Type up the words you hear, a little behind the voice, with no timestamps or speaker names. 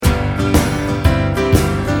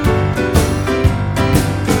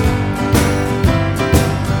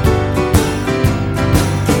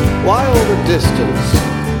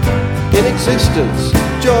existence.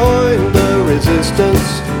 Join the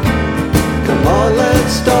resistance. Come on,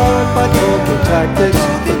 let's start by talking tactics.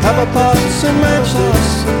 Let's have a pass and match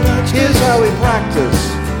this. Here's how we practice.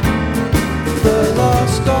 The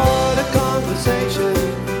lost art of conversation.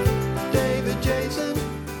 David Jason.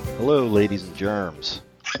 Hello, ladies and germs.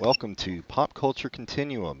 Welcome to Pop Culture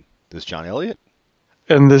Continuum. This is John Elliott.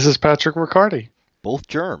 And this is Patrick Riccardi. Both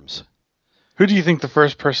germs. Who do you think the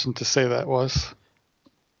first person to say that was?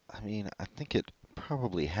 I mean, I think it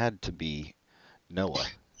probably had to be Noah.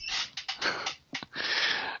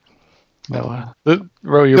 Noah.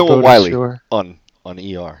 Row your boat Wiley ashore. on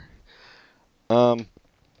ER.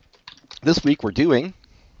 This week we're doing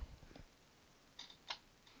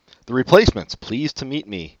The Replacements, Pleased to Meet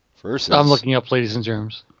Me, versus... I'm looking up Ladies and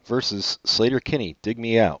Germs. Versus Sleater-Kinney, Dig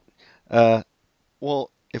Me Out.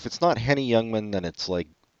 Well, if it's not Henny Youngman, then it's like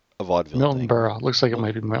a vaudeville Milton thing. Berle. Looks like it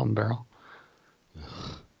might be Milton Berle.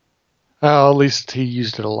 At least he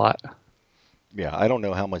used it a lot. Yeah, I don't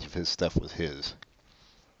know how much of his stuff was his.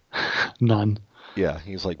 None. Yeah,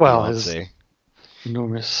 he's like Well, Beyonce. his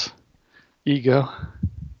enormous ego.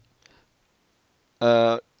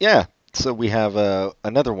 Yeah, so we have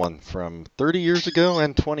another one from 30 years ago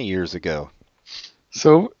and 20 years ago.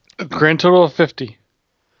 So, a grand total of 50.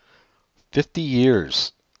 50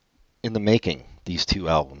 years in the making, these two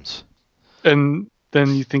albums. And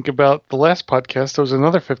then you think about the last podcast, there was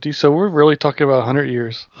another 50, so we're really talking about 100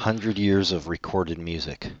 years. 100 years of recorded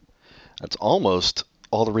music. That's almost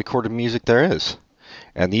all the recorded music there is.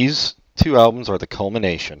 And these two albums are the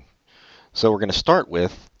culmination. So we're going to start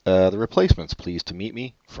with The Replacements, Pleased to Meet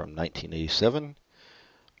Me, from 1987.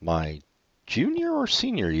 My junior or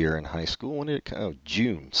senior year in high school? When did it come? Oh,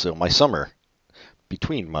 June. So my summer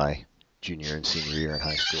between my junior and senior year in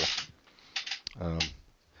high school.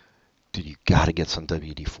 Dude, you got to get some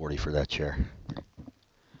WD-40 for that chair.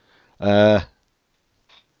 Yeah,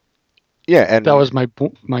 and that was my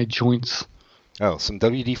joints. Oh, some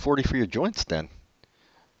WD-40 for your joints then.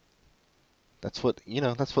 That's what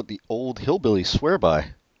the old hillbillies swear by.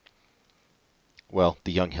 Well,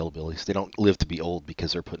 the young hillbillies. They don't live to be old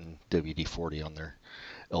because they're putting WD-40 on their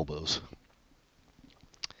elbows.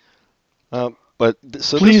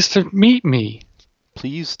 Pleased to meet me.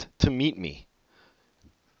 Pleased to meet me.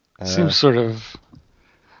 Seems sort of,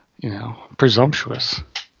 presumptuous.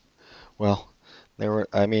 Well, they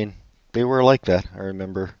were like that. I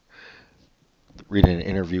remember reading an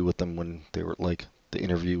interview with them when they were like, the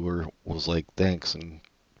interviewer was like, thanks, and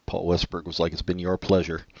Paul Westberg was like, it's been your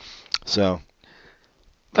pleasure. So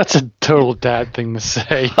that's a total dad thing to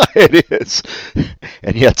say. It is,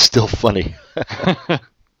 and yet still funny.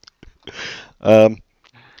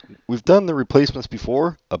 We've done The Replacements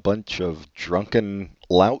before, a bunch of drunken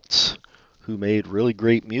louts who made really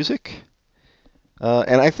great music.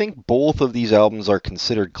 And I think both of these albums are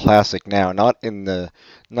considered classic now, not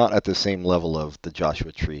at the same level of the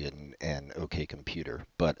Joshua Tree and OK Computer,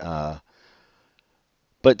 but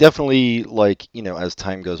definitely, like, as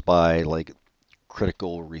time goes by, like,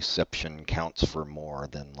 critical reception counts for more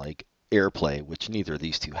than like airplay, which neither of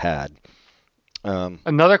these two had.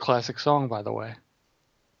 Another classic song, by the way.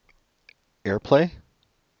 Airplay?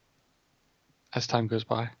 As time goes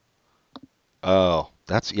by. Oh,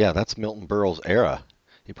 that's Milton Berle's era.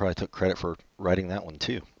 He probably took credit for writing that one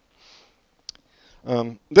too.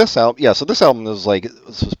 This album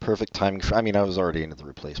was perfect timing. I was already into The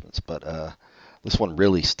Replacements, but this one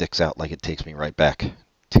really sticks out. Like, it takes me right back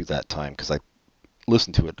to that time because I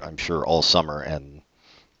listened to it, I'm sure, all summer and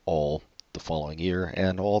all the following year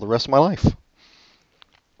and all the rest of my life.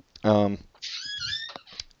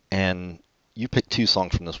 And you picked two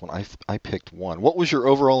songs from this one. I picked one. What was your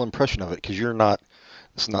overall impression of it? Because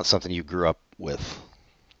it's not something you grew up with.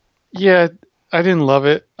 Yeah, I didn't love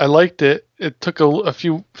it. I liked it. It took a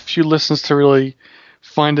few listens to really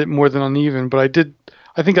find it more than uneven, but I did.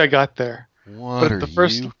 I think I got there. What are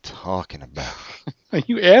you talking about?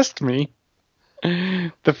 You asked me.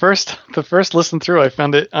 The first listen through, I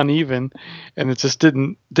found it uneven, and it just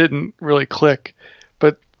didn't really click.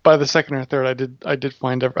 But by the second or third, I did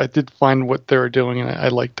find what they were doing, and I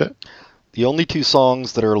liked it. The only two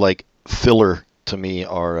songs that are like filler to me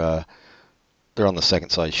are they're on the second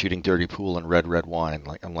side, Shooting Dirty Pool and Red Red Wine.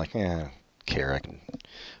 Like, I'm like, care, I can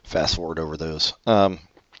fast forward over those.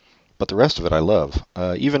 But the rest of it I love.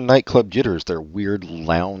 Even Nightclub Jitters, their weird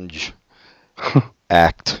lounge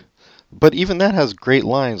act. But even that has great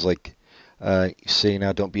lines like, you say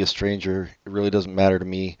now, don't be a stranger. It really doesn't matter to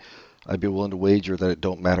me. I'd be willing to wager that it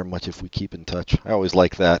don't matter much if we keep in touch. I always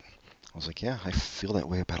like that. I was like, yeah, I feel that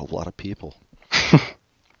way about a lot of people.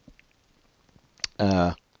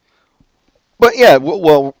 But yeah,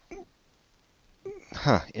 well,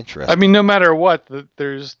 Interesting. I mean, no matter what,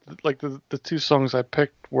 there's like the two songs I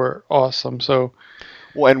picked were awesome. So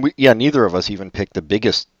Well, and neither of us even picked the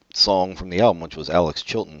biggest song from the album, which was Alex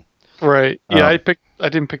Chilton. right, yeah, Um, I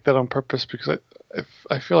didn't pick that on purpose because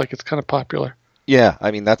I feel like it's kind of popular. Yeah,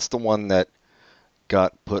 I mean that's the one that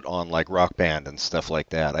got put on like Rock Band and stuff like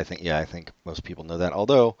that. I think most people know that.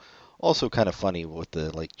 Although also kind of funny with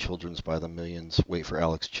the like Children's by the Millions, Wait for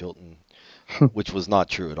Alex Chilton, which was not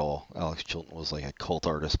true at all. Alex Chilton was like a cult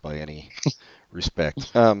artist by any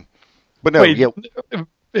respect. But no, Wait, yeah,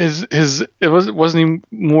 wasn't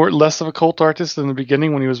he less of a cult artist in the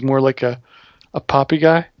beginning when he was more like a poppy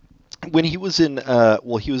guy? when he was in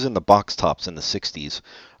he was in the Box Tops in the 60s.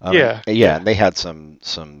 Yeah. And they had some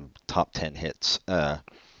top 10 hits.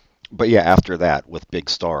 But yeah, after that with Big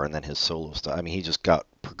Star and then his solo stuff, I mean, he just got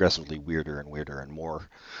progressively weirder and weirder and more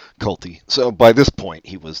culty. So by this point,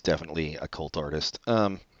 he was definitely a cult artist.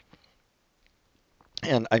 And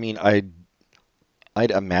I mean,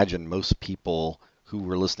 I'd imagine most people who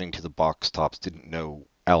were listening to the Box Tops didn't know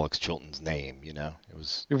Alex Chilton's name. You know, it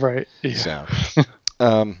was Right. Yeah.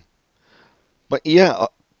 so. But yeah,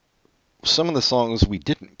 some of the songs we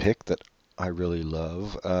didn't pick that I really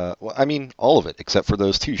love. Well, I mean, all of it except for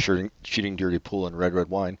those two, Shooting Dirty Pool and Red Red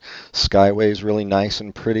Wine. Skyway is really nice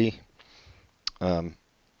and pretty.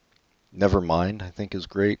 Nevermind, I think, is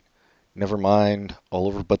great. Nevermind, All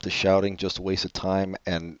Over But the Shouting, Just a Waste of Time.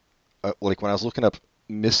 And like when I was looking up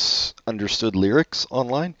misunderstood lyrics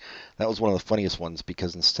online, that was one of the funniest ones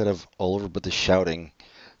because instead of All Over But the Shouting,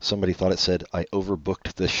 somebody thought it said, I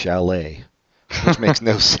overbooked the chalet, which makes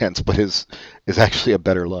no sense, but is actually a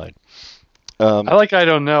better line. I like I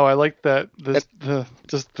Don't Know. I like that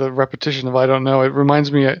just the repetition of I Don't Know. It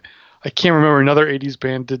reminds me. I can't remember another '80s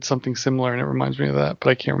band did something similar, and it reminds me of that. But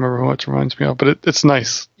I can't remember what it reminds me of. But it's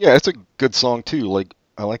nice. Yeah, it's a good song too. Like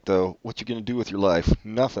I like the "What you gonna do with your life?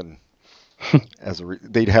 Nothing."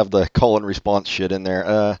 They'd have the call and response shit in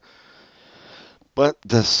there. But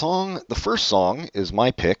the first song is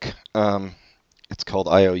my pick. It's called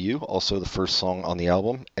IOU, also the first song on the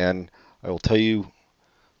album, and I will tell you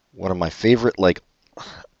one of my favorite, like,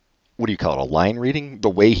 what do you call it, a line reading? The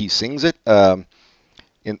way he sings it,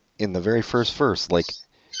 in the very first verse, like,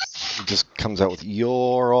 it just comes out with,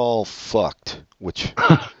 you're all fucked, which,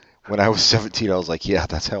 when I was 17, I was like, yeah,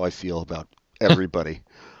 that's how I feel about everybody.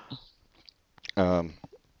 And,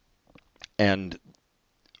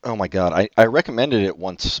 oh my God, I recommended it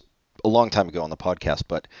once, a long time ago on the podcast,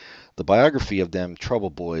 but the biography of them, Trouble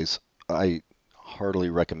Boys, I heartily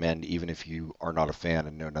recommend, even if you are not a fan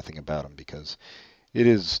and know nothing about them, because it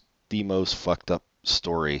is the most fucked up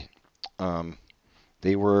story.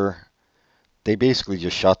 They basically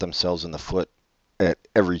just shot themselves in the foot at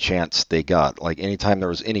every chance they got. Like anytime there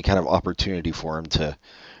was any kind of opportunity for them to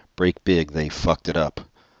break big, they fucked it up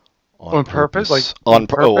on purpose. Like on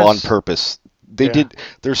purpose. They Yeah. did.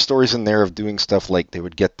 There's stories in there of doing stuff like they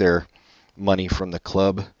would get their money from the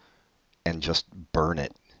club and just burn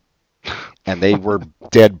it, and they were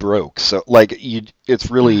dead broke. So like it's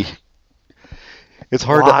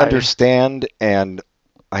hard to Why? understand, and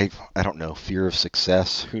I don't know, fear of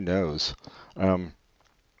success. Who knows? They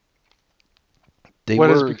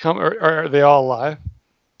What has were become? Are they all alive?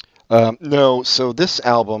 no. So this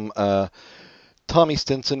album, Tommy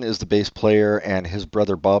Stinson is the bass player, and his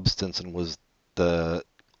brother Bob Stinson was the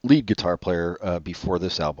lead guitar player before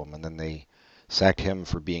this album, and then they sacked him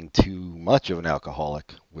for being too much of an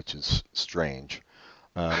alcoholic, which is strange.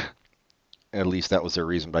 At least that was their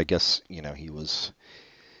reason, but I guess he was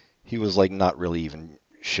like not really even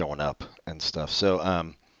showing up and stuff. So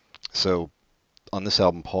on this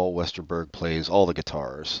album, Paul Westerberg plays all the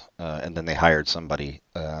guitars, and then they hired somebody,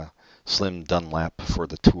 Slim Dunlap, for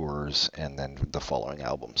the tours and then the following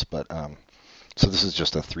albums. But so this is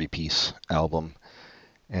just a 3-piece album,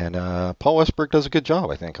 and Paul Westerberg does a good job,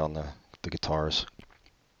 I think, on the guitars.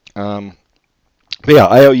 But yeah,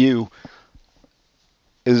 IOU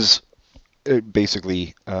is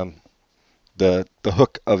basically the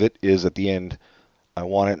hook of it is at the end. I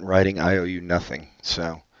want it in writing. I owe you nothing.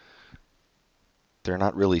 So they're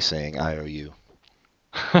not really saying I owe you.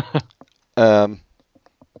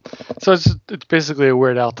 So it's basically a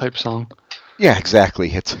Weird Al type song. Yeah,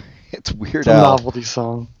 exactly. It's Weird It's a Al. novelty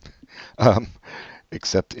song.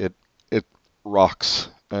 Except it rocks.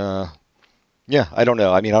 Yeah, I don't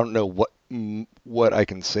know. I mean, I don't know what I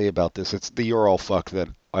can say about this. It's the You're All Fuck that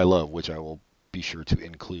I love, which I will be sure to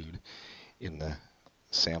include in the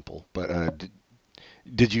sample. But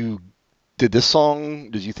did you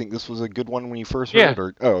think this was a good one when you first heard it?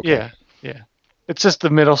 Or, oh, okay. Yeah. It's just the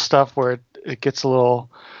middle stuff where it gets a little,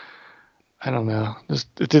 I don't know,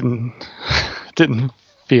 it didn't didn't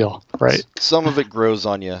feel right. Some of it grows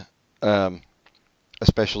on you,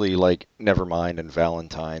 especially like Nevermind and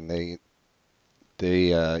Valentine.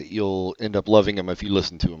 You'll end up loving him if you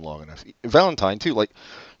listen to him long enough. Valentine too, like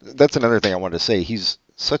that's another thing I wanted to say. He's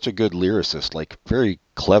such a good lyricist, like very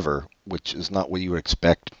clever, which is not what you would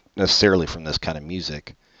expect necessarily from this kind of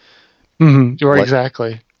music. Mm-hmm. Right, Like-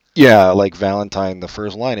 exactly. Yeah, like Valentine, the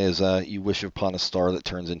first line is, "You wish upon a star that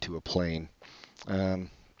turns into a plane."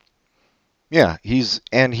 Yeah, he's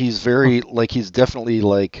very like he's definitely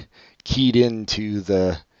like keyed into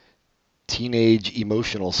the teenage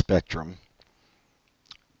emotional spectrum,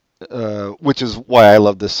 which is why I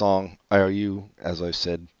love this song IOU, as I've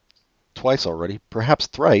said twice already, perhaps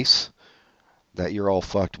thrice. That You're All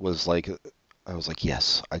Fucked was like, I was like,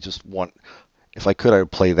 yes, I just want, if I could, I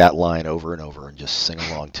would play that line over and over and just sing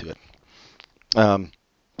along to it.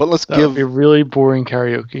 But let's That would be really boring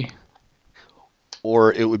karaoke.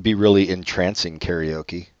 or it would be really entrancing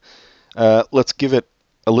karaoke. Let's give it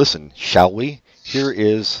a listen, shall we? Here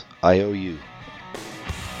is IOU.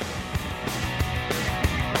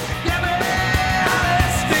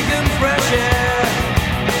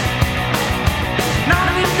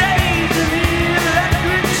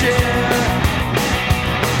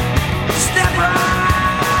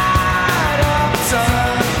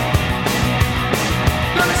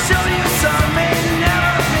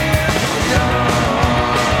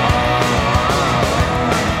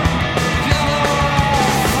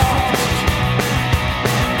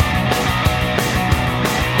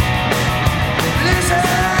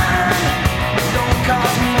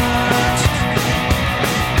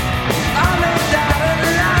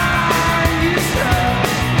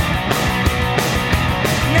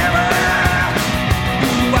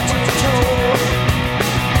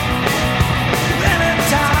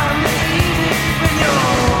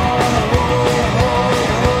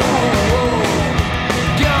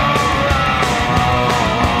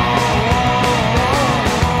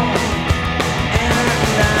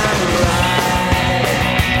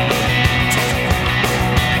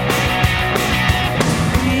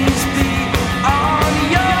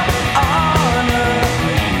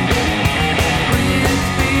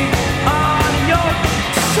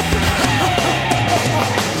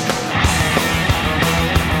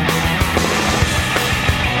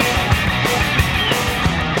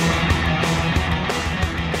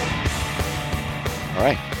 All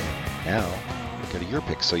right, now go to your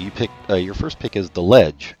pick. So you pick your first pick is The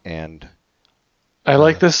Ledge, and I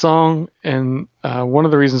like this song, and one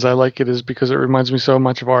of the reasons I like it is because it reminds me so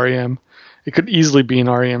much of REM. It could easily be an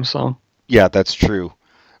REM song. yeah, that's true.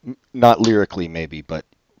 Not lyrically, maybe, but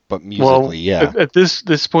musically, Well, yeah, at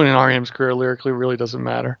this point in REM's career, lyrically really doesn't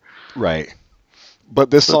matter. right. But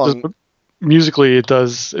this song, Musically, it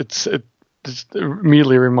does. It just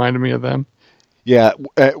immediately reminded me of them. yeah.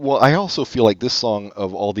 Well, I also feel like this song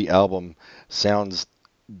of all the album sounds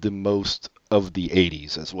the most of the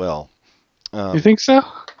 '80s as well. You think so?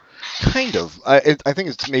 Kind of. I think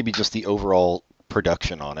it's maybe just the overall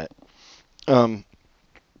production on it.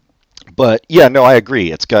 But yeah, no, I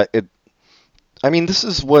agree. It's got it. I mean, this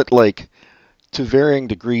is what, like, to varying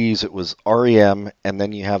degrees, it was REM, and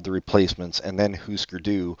then you have the Replacements, and then Husker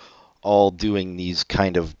Du, all doing these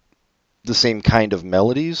kind of the same kind of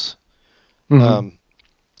melodies. Mhm.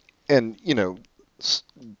 And you know,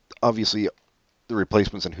 obviously, the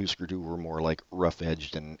Replacements and Husker Du were more like rough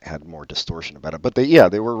edged and had more distortion about it. But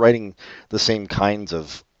they were writing the same kinds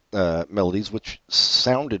of melodies, which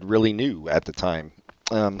sounded really new at the time.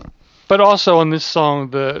 But also on this song,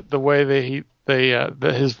 the way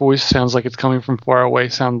his voice sounds like it's coming from far away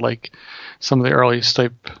sound like some of the earliest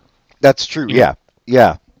type. That's true. Yeah,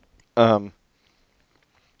 yeah. And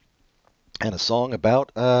a song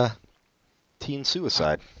about teen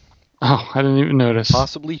suicide. Oh, I didn't even notice.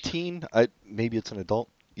 Possibly teen. Maybe it's an adult.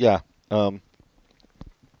 Yeah.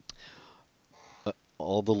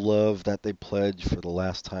 All the love that they pledge for the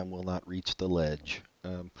last time will not reach the ledge.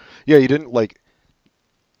 Yeah, you didn't like.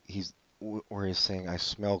 Where he's saying, "I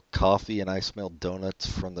smell coffee and I smell donuts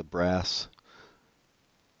from the brass."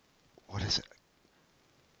 What is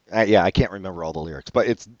it? Yeah, I can't remember all the lyrics, but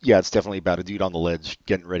it's definitely about a dude on the ledge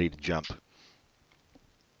getting ready to jump.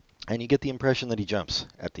 And you get the impression that he jumps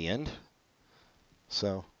at the end.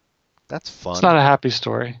 So that's fun. It's not a happy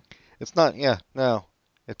story. It's not. Yeah, no.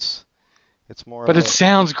 It's more. But it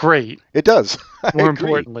sounds great. It does. More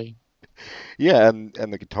importantly. Yeah, and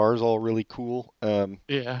the guitar's all really cool.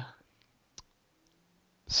 Yeah.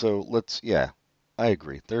 So I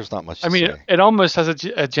agree. There's not much to say. It almost has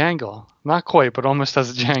a jangle. Not quite, but almost has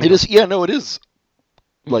a jangle. It is. Yeah, no, it is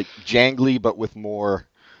like jangly, but with more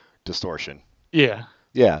distortion. Yeah.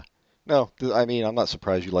 Yeah. No, I mean, I'm not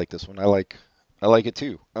surprised you like this one. I like it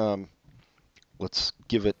too. Let's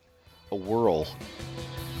give it a whirl.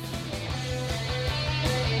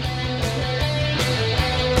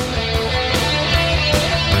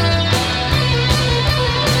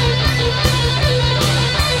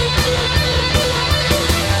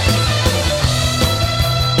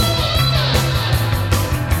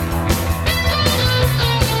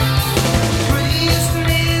 Breathe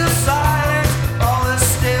me the silence, all is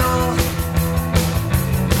still.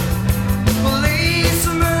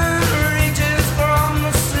 Policeman reaches from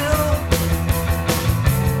the sill.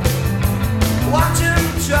 Watch him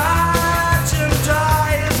try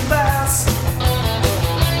his best.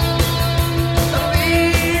 There'll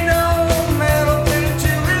be no metal into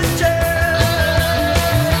his chest.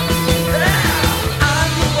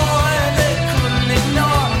 I'm the boy they couldn't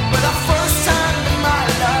ignore. For the first time in my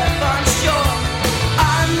life, I'm sure.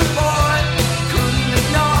 I'm the boy couldn't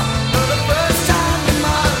ignore. For the first time in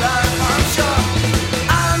my life, I'm sure.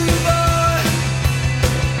 I'm the boy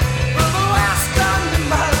for the last time in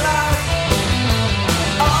my life.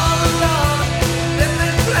 All alone, let me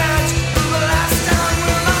pledge for the last time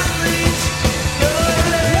will I reach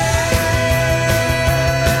your land.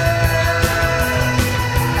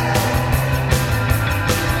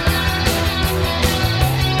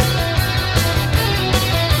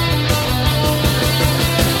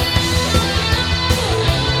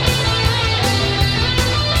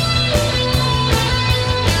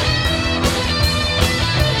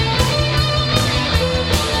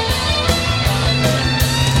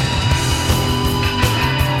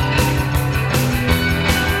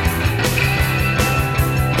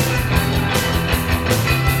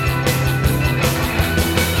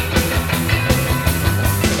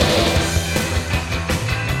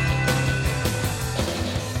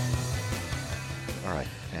 All right,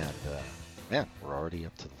 and man, we're already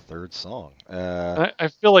up to the third song. I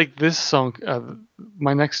feel like this song,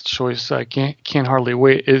 my next choice, I can't hardly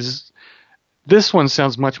wait. Is this one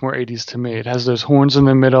sounds much more 80s to me. It has those horns in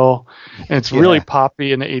the middle, and it's really Yeah.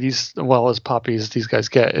 poppy in the 80s, well, as poppy as these guys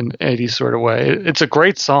get in 80s sort of way. It's a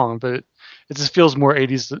great song, but it just feels more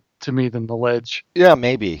 80s to me than The Ledge. Yeah,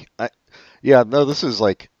 maybe. Yeah, no, this is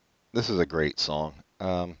a great song.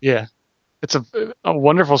 Yeah, it's a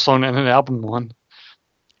wonderful song and an album one.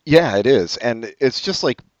 Yeah, it is, and it's just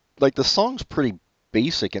like the song's pretty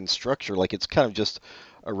basic in structure. Like it's kind of just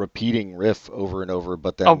a repeating riff over and over,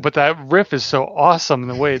 but Oh, then but that riff is so awesome, and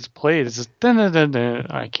the way it's played is just dun, dun, dun, dun.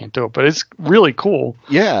 I can't do it, but it's really cool.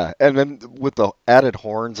 yeah, and then with the added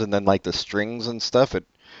horns and then like the strings and stuff, it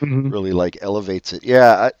hmm really like elevates it.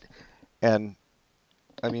 Yeah, and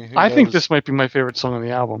I mean, who I think knows? this might be my favorite song on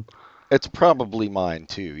the album. It's probably mine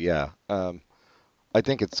too. Yeah. I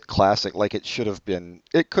think it's classic. Like it should have been.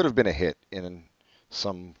 It could have been a hit in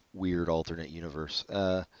some weird alternate universe.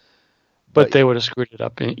 But But they would have screwed it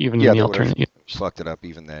up even in yeah, the they would have alternate. fucked it up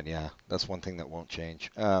even then. Yeah, that's one thing that won't change.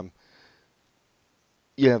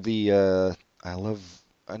 Yeah, the I love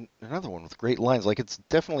another one with great lines. Like it's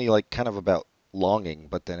definitely like kind of about longing,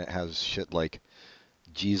 but then it has shit like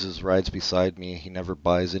Jesus rides beside me. He never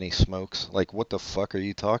buys any smokes. Like what the fuck are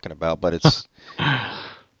you talking about? But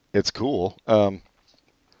it's cool. And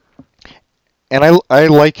I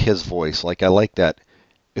like his voice. Like I like that.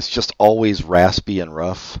 It's just always raspy and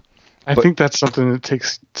rough. I But think that's something that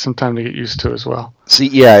takes some time to get used to as well. see,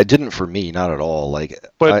 yeah, it didn't for me, not at all. Like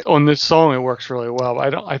I But on this song, it works really well. I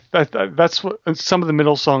don't. That's what in some of the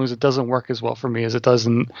middle songs. It doesn't work as well for me as it does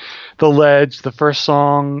in The Ledge, the first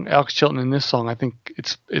song, Alex Chilton, in this song. I think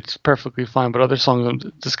it's perfectly fine. But other songs,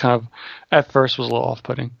 just kind of at first was a little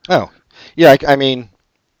off-putting. oh yeah, I mean,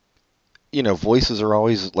 voices are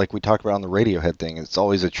always like we talked about on the Radiohead thing. It's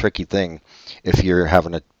always a tricky thing if you're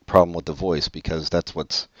having a problem with the voice because that's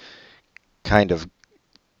what's kind of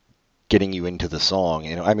getting you into the song.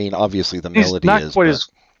 I mean, obviously the He's melody is, but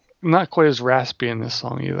not quite as raspy in this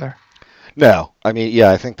song either. no, I mean,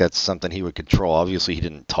 yeah, I think that's something he would control. Obviously, he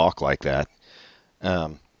didn't talk like that.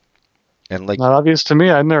 Um, and like Not obvious to me.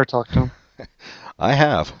 I'd never talked to him. I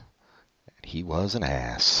have, he was an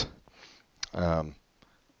ass. Um,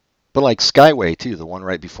 but like Skyway too, the one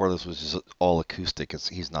right before this was just all acoustic.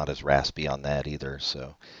 He's not as raspy on that either.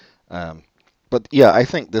 So, um, but yeah, I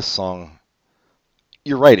think this song.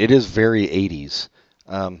 You're right. It is very 80s,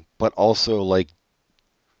 but also like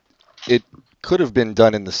it could have been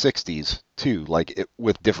done in the 60s too, like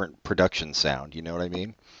with different production sound. You know what I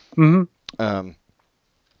mean? hmm Um,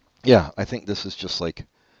 yeah, I think this is just like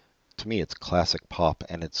to me, it's classic pop,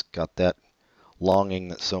 and it's got that longing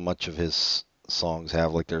that so much of his songs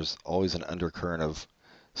have. Like there's always an undercurrent of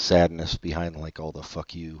sadness behind like all the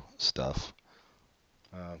fuck you stuff.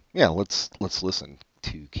 Yeah, let's listen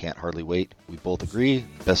to Can't Hardly Wait. We both agree,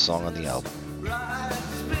 best song on the album. Right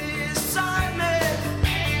beside me.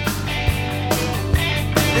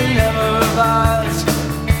 It never revives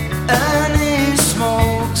any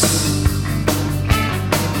smokes.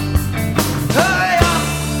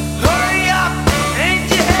 Hurry up, ain't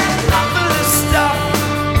you had enough of this stuff?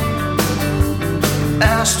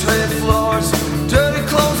 Ashtray floors, dirty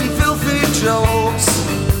clothes and filthy jokes.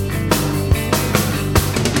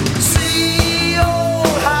 See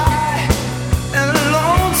old high and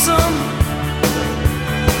lonesome.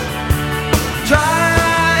 Try.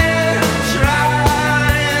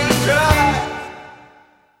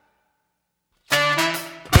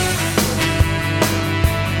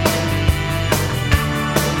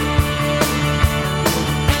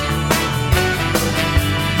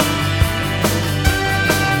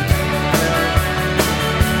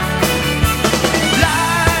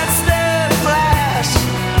 Lights that flash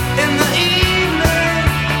in the evening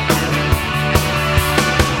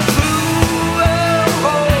through a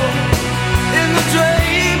hole in the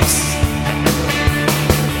drapes.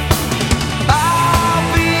 I'll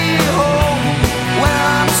be home when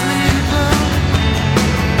I'm sleeping.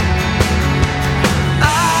 I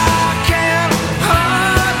can't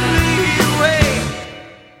hardly wait.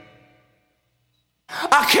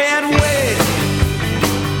 I can't wait.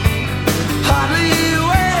 Hardly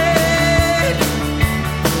wait.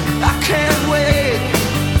 I can't wait.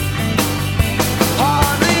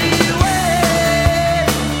 Hardly wait.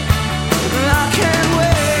 I can't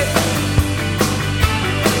wait.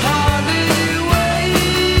 Hardly wait.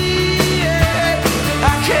 I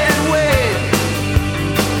can't wait.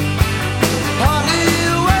 Hardly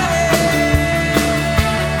wait.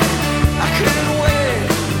 I can't wait.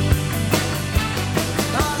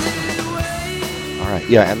 Hardly wait. All right,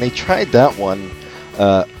 yeah, and they tried that one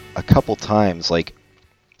a couple times, like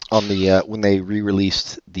on the when they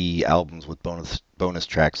re-released the albums with bonus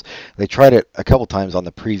tracks. They tried it a couple times on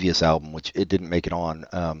the previous album, which it didn't make it on,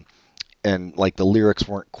 and like the lyrics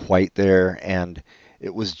weren't quite there, and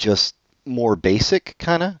it was just more basic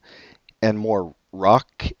kind of and more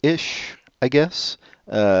rock-ish, I guess.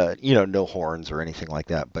 No horns or anything like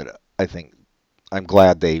that, but I think I'm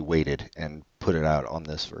glad they waited and put it out on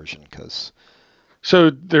this version because.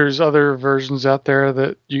 So there's other versions out there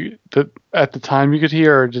that at the time you could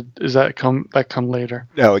hear, or is that come later?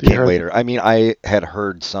 No, it You came heard- later. I mean, I had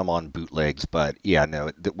heard some on bootlegs, but yeah, no,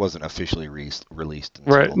 it wasn't officially released.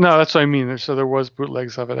 Until, Right. No, that's what I mean. So there was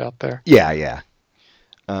bootlegs of it out there. Yeah.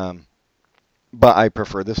 But I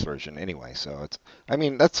prefer this version anyway. So it's. I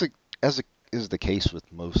mean, is the case with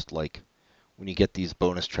most like when you get these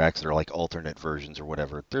bonus tracks that are like alternate versions or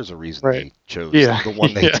whatever. There's a reason Right. they chose Yeah, the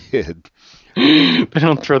one they yeah. did. They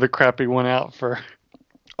don't throw the crappy one out for.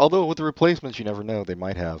 Although with the replacements, you never know. They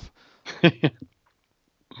might have.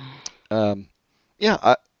 Yeah.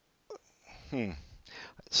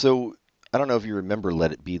 So I don't know if you remember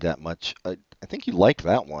 "Let It Be" that much. I think you liked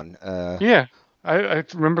that one. Yeah, I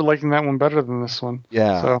remember liking that one better than this one.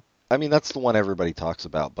 Yeah. So I mean, that's the one everybody talks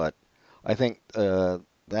about, but I think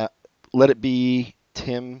that "Let It Be"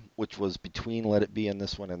 Tim, which was between "Let It Be" and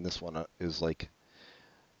this one is like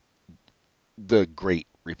the great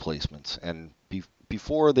replacements. And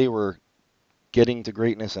before they were getting to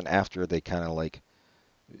greatness, and after they kind of like,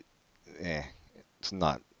 it's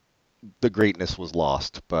not. The greatness was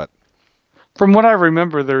lost, but from what I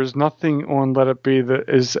remember, there's nothing on Let It Be that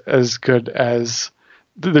is as good as.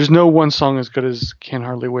 There's no one song as good as Can't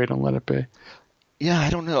Hardly Wait on Let It Be. yeah, I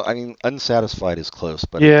don't know. I mean, Unsatisfied is close,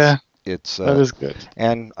 but Yeah, it's that is good.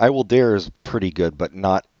 and I Will Dare is pretty good, but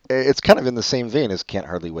not. It's kind of in the same vein as Can't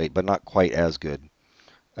Hardly Wait, but not quite as good.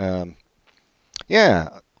 Yeah,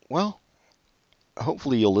 well,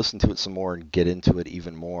 hopefully you'll listen to it some more and get into it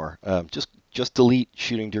even more. Just delete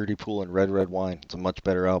Shooting Dirty Pool and Red Red Wine. It's a much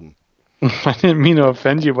better album. I didn't mean to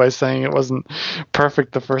offend you by saying it wasn't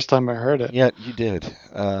perfect the first time I heard it. Yeah, you did.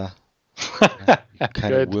 Kind of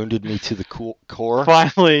Good. wounded me to the core.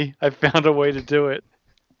 Finally, I found a way to do it.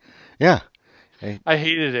 Yeah. I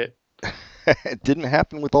hated it. It didn't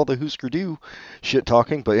happen with all the Husker Du shit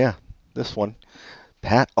talking, but yeah, this one.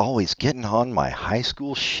 Pat always getting on my high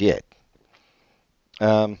school shit.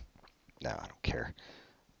 No, I don't care.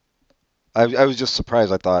 I was just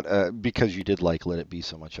surprised. I thought because you did like Let It Be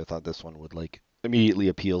so much, I thought this one would like immediately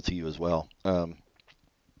appeal to you as well.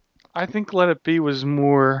 I think Let It Be was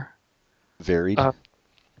more. Varied.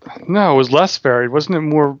 No, it was less varied. Wasn't it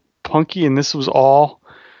more punky? And this was all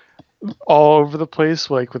over the place,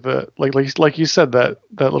 like with the like you said that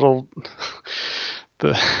little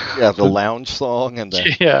yeah, the lounge song and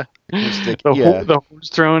the yeah acoustic. the Yeah. the horns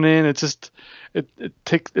thrown in. It's just it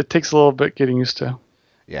takes a little bit getting used to.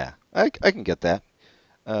 Yeah, I can get that.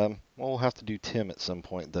 Well, we'll have to do Tim at some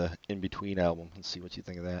point, the In Between album, and see what you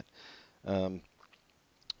think of that.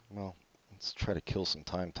 Well, let's try to kill some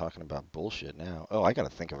time talking about bullshit now. Oh, I got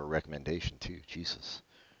to think of a recommendation too. Jesus.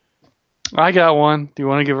 I got one. Do you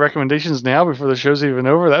want to give recommendations now before the show's even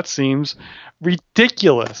over? That seems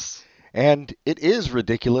ridiculous. And it is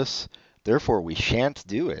ridiculous. Therefore, we shan't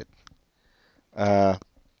do it. No,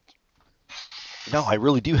 I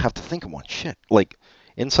really do have to think of one. Shit. Like,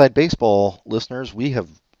 Inside Baseball listeners,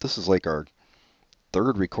 this is like our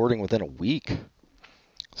third recording within a week.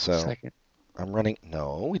 So Second. I'm running.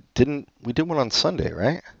 No, we didn't. We did one on Sunday,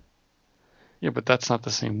 right? Yeah, but that's not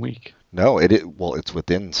the same week. No, well, it's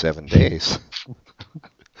within 7 days.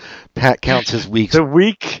 Pat counts his weeks. The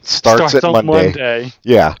week starts at on Monday.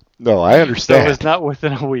 Yeah. No, I understand. So it's not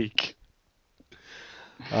within a week.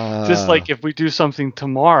 Just like if we do something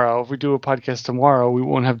tomorrow, if we do a podcast tomorrow, we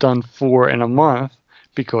won't have done 4 in a month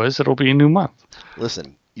because it'll be a new month.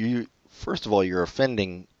 Listen, first of all, you're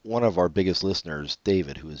offending one of our biggest listeners,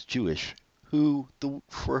 David, who is Jewish,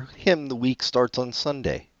 for him the week starts on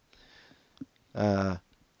Sunday.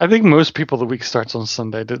 I think most people the week starts on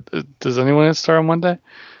Sunday. Does anyone start on Monday?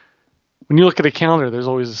 When you look at a calendar, there's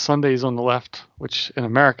always a Sundays on the left, which in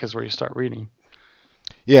America is where you start reading.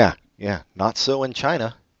 Yeah. Not so in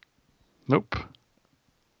China. Nope.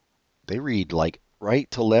 They read like right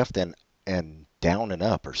to left and down and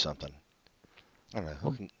up or something. I don't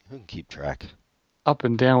know. Who can keep track? Up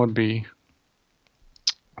and down would be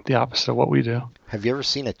the opposite of what we do. Have you ever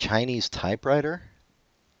seen a Chinese typewriter?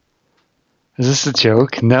 Is this a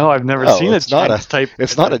joke? No, I've never seen a Chinese typewriter.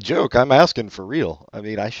 It's not a joke. I'm asking for real. I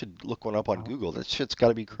mean, I should look one up on Google. That shit's got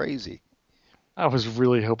to be crazy. I was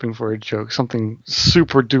really hoping for a joke, something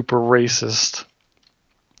super duper racist.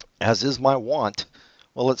 As is my want.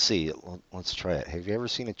 Well, let's see. Let's try it. Have you ever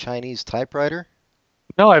seen a Chinese typewriter?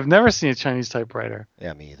 No, I've never seen a Chinese typewriter.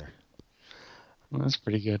 Yeah, me either. Well, that's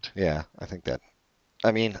pretty good. Yeah, I think that.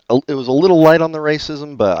 I mean, it was a little light on the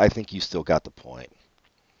racism, but I think you still got the point.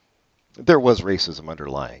 There was racism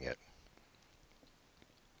underlying it.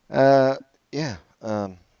 Yeah.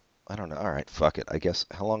 I don't know. All right, fuck it. I guess.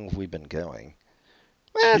 How long have we been going?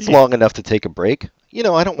 It's long enough to take a break. You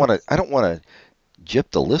know, I don't want to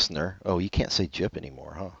gyp the listener. Oh, you can't say gyp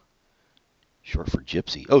anymore, huh? Short for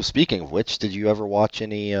gypsy. Oh, speaking of which, did you ever watch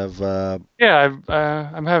any of? Yeah,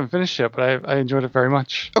 I haven't finished yet, but I enjoyed it very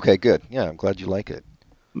much. Okay, good. Yeah, I'm glad you like it.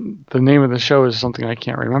 The name of the show is something I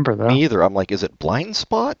can't remember though. Me either. I'm like, is it Blind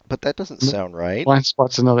Spot? But that doesn't sound right. Blind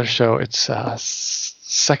Spot's another show. It's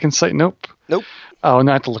Second Sight. Nope. Oh,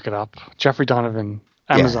 no, I have to look it up. Jeffrey Donovan,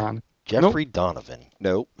 Amazon. Yeah. Jeffrey Donovan.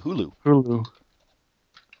 No, Hulu.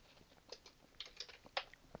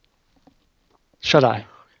 Shut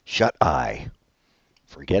Eye.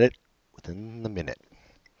 Forget it within the minute.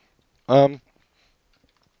 Yeah,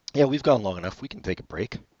 we've gone long enough. We can take a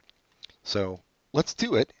break. So let's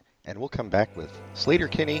do it, and we'll come back with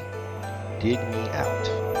Sleater-Kinney, Dig Me Out.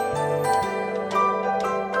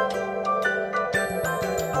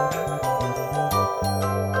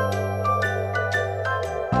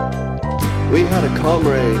 We had a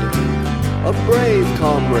comrade, a brave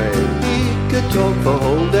comrade. He could talk for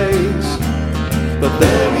whole days. But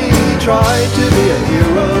then he tried to be a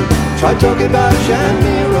hero, tried talking about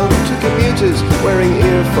Shamiro to commuters wearing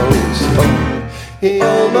earphones. Oh, he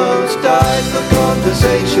almost died for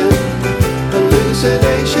conversation,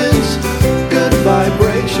 hallucinations, good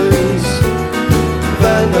vibrations.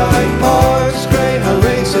 Van Dyke Park's Greyhound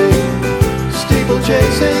racing, steeple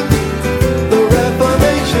chasing, the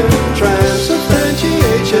Reformation,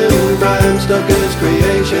 transubstantiation, Bram Stoker's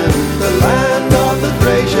creation, the land of the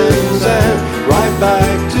Thracians, and right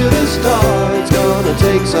back to the start. It's gonna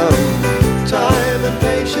take some time and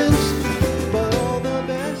patience, but all the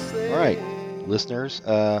best things. All right, listeners,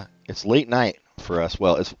 it's late night for us.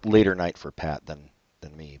 Well, it's later night for Pat than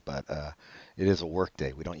me, but it is a work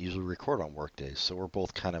day. We don't usually record on work days, so we're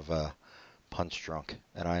both kind of punch drunk,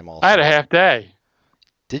 and I'm also. I had a half day.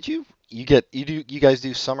 Did you? You guys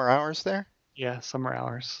do summer hours there? Yeah, summer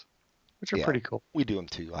hours, which are pretty cool. We do them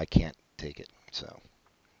too. I can't take it, so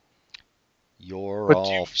you're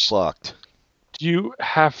all fucked. Do you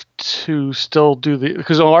have to still do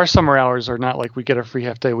because our summer hours are not like we get a free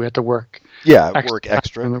half day. We have to work. Yeah, work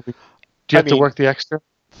extra. Do you have to work the extra?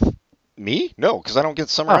 Me? No, because I don't get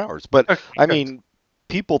summer hours. But okay, I mean,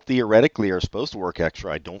 people theoretically are supposed to work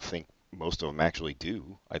extra. I don't think most of them actually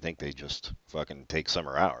do. I think they just fucking take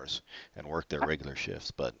summer hours and work their regular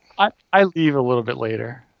shifts. But I leave a little bit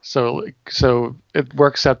later, So it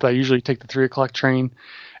works out that I usually take the 3 o'clock train,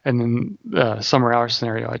 and then summer hour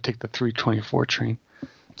scenario, I take the 3:24 train.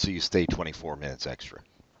 So you stay 24 minutes extra.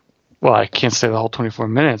 Well, I can't stay the whole 24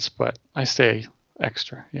 minutes, but I stay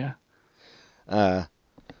extra. Yeah.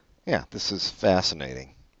 Yeah, this is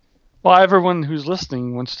fascinating. Well, everyone who's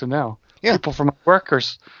listening wants to know. Yeah. People from my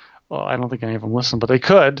workers. Well, I don't think any of them listen, but they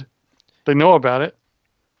could. They know about it.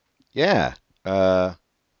 Yeah.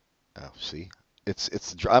 See,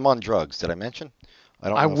 I'm on drugs. Did I mention? I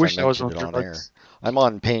don't know I if wish I I was on mentioned it drugs. air. I'm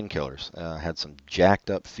on painkillers. Had some jacked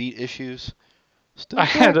up feet issues. Still I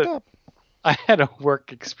had jacked a up. I had a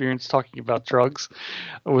work experience talking about drugs.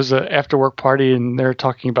 It was an after work party, and they're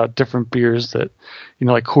talking about different beers that,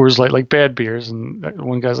 like Coors Light, like bad beers. And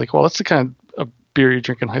one guy's like, "Well, that's the kind of beer you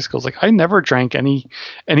drink in high school." I was like, "I never drank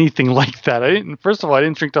anything like that. I didn't. First of all, I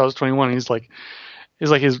didn't drink till I was 21." And he's like,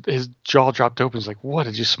 his jaw dropped open. He's like, "What,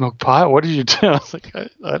 did you smoke pot? What did you do?" I was like,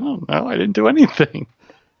 I don't know. I didn't do anything.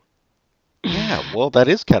 Yeah, well, that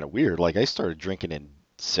is kind of weird. Like, I started drinking in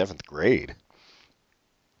 7th grade.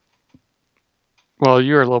 Well,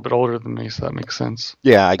 you're a little bit older than me, so that makes sense.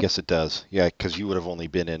 Yeah, I guess it does. Yeah, because you would have only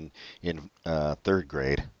been in 3rd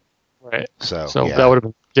grade. Right. So yeah. That would have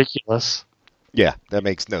been ridiculous. Yeah, that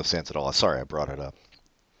makes no sense at all. Sorry I brought it up.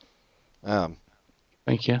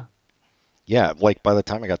 Thank you. Yeah, like by the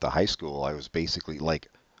time I got to high school, I was basically like,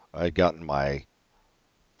 I'd gotten my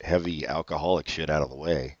heavy alcoholic shit out of the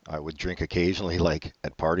way. I would drink occasionally, like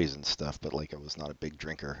at parties and stuff, but like I was not a big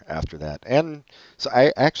drinker after that. And so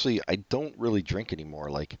I don't really drink anymore.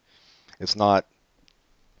 Like, it's not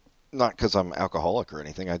because I'm alcoholic or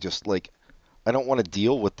anything. I just like, I don't want to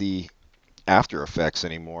deal with the after effects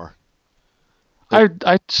anymore.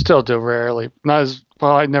 I still do rarely. Not as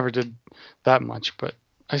well. I never did that much, but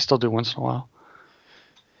I still do once in a while.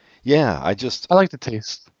 Yeah, I like the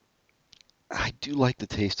taste. I do like the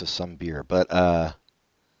taste of some beer, but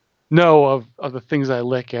No, of the things I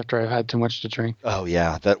lick after I've had too much to drink. oh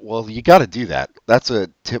yeah, well, you got to do that. That's a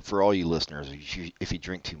tip for all you listeners. If you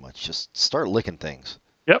drink too much, just start licking things.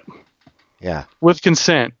 Yep. Yeah. With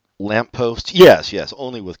consent. Lampposts. Yes,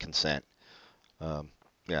 only with consent.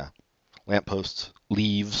 Yeah. Lampposts,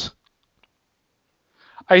 leaves.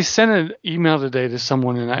 I sent an email today to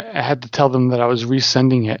someone, and I had to tell them that I was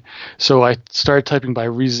resending it. So I started typing by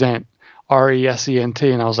resent, RESENT,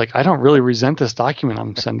 and I was like, I don't really resent this document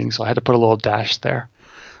I'm sending, so I had to put a little dash there.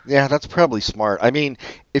 Yeah, that's probably smart. I mean,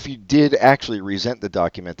 if you did actually resent the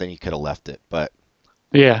document, then you could have left it, but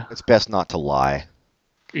Yeah, it's best not to lie,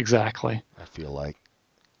 exactly. I feel like.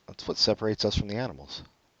 That's what separates us from the animals.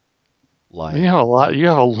 You Lying. have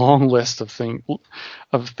a long list of things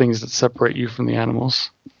that separate you from the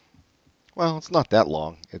animals. Well, it's not that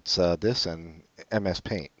long. It's this and MS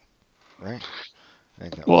Paint, right? I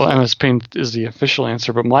think that Well, was it. MS Paint is the official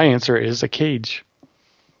answer, but my answer is a cage.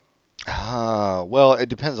 Well, it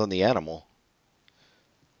depends on the animal.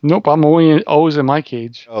 Nope, I'm always in my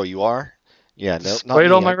cage. Oh, you are? Yeah, no, not Despite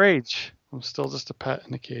me. all my rage, I'm still just a pet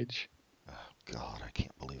in a cage. God, I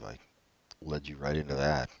can't believe I led you right into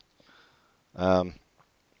that.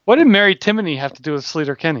 What did Mary Timony have to do with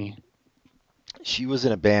Sleater Kenny? She was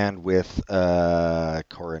in a band with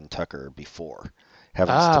Corin Tucker before,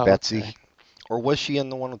 Heavens to Betsy. Okay. Or was she in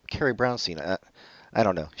the one with Carrie Brownstein? I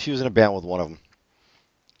don't know. She was in a band with one of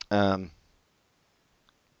them.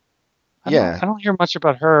 Yeah. I don't hear much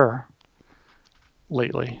about her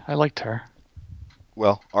lately. I liked her.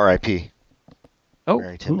 Well, R.I.P. Oh,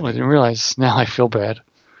 Mary Timony. I didn't realize. Now I feel bad.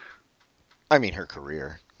 I mean, her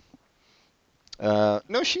career.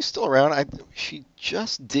 No, she's still around. She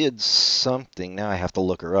just did something. Now I have to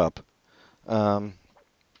look her up.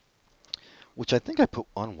 Which I think I put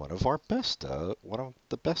on one of the best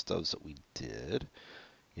ofs that we did.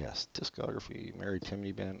 Yes, discography, Mary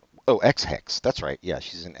Timony band. Oh, X-Hex. That's right. Yeah,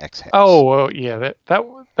 she's in X-Hex. Oh, yeah. That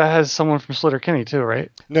has someone from Sleater Kenny too, right?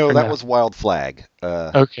 No, Or that no? was Wild Flag.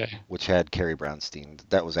 Okay. Which had Carrie Brownstein.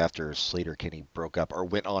 That was after Sleater Kinney broke up, or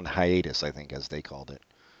went on hiatus, I think, as they called it.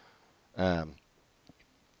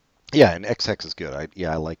 Yeah, and X-Hex is good.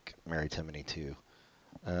 I like Mary Timony too.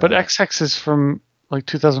 But X-Hex is from like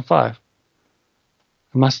 2005.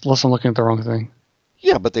 Unless I'm looking at the wrong thing.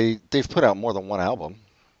 Yeah, but they've put out more than one album.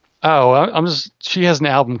 Oh, she has an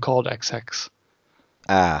album called X-Hex.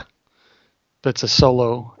 Ah. That's a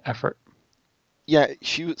solo effort. Yeah,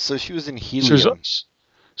 she was in Helium.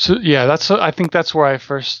 I think that's where I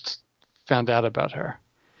first found out about her.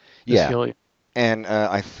 Yeah. Helium. And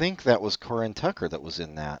I think that was Corin Tucker that was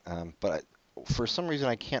in that. But for some reason,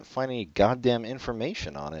 I can't find any goddamn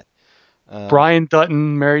information on it. Brian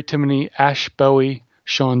Dutton, Mary Timony, Ash Bowie,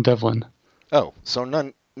 Sean Devlin. Oh, so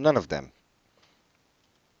none of them.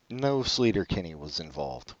 No, Sleater-Kinney was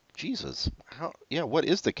involved. Jesus. How? Yeah, what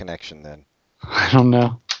is the connection then? I don't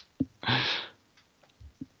know.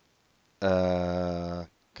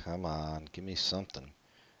 Come on, give me something.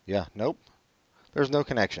 Yeah, nope. There's no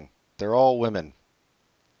connection. They're all women.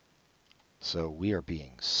 So we are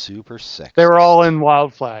being super sexist. They were all in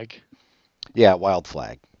Wild Flag. Yeah, Wild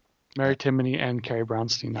Flag. Mary Timony and Carrie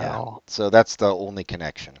Brownstein are all. So that's the only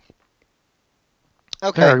connection.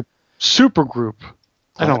 Okay. They're a super group.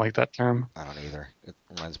 I don't like that term. I don't either. It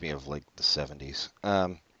reminds me of like the 70s.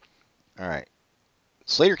 All right.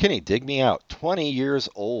 Sleater-Kinney, Dig Me Out. 20 years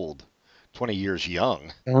old. 20 years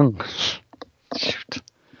young. Shoot.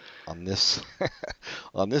 On this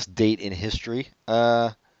on this date in history.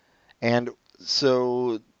 And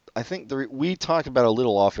so I think we talked about a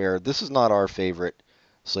little off air. This is not our favorite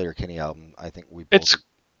Sleater-Kinney album. I think we both... It's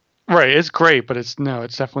right. It's great, but it's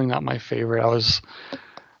definitely not my favorite.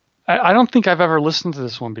 I don't think I've ever listened to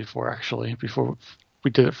this one before, actually, before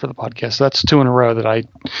we did it for the podcast. So that's 2 in a row that I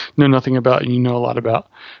know nothing about and you know a lot about.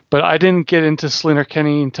 But I didn't get into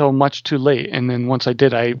Sleater-Kinney until much too late. And then once I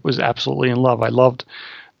did, I was absolutely in love. I loved,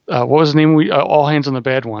 what was the name? All Hands on the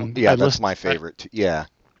Bad One. Yeah, that's my favorite. Yeah.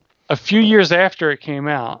 A few years after it came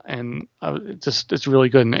out, and it's really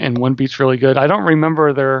good. And One Beat's really good. I don't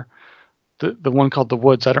remember the one called The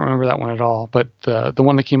Woods. I don't remember that one at all. But the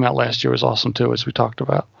one that came out last year was awesome too, as we talked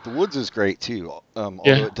about. The Woods is great too. Although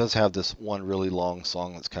it does have this one really long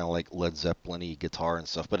song that's kind of like Led Zeppelin-y guitar and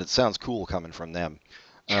stuff, but it sounds cool coming from them.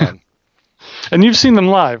 And you've seen them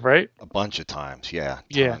live, right? A bunch of times, yeah.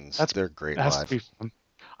 Tons. Yeah, they're great has live. to be fun.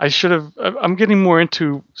 I should have. I'm getting more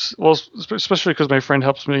into, well, especially because my friend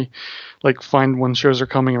helps me, like, find when shows are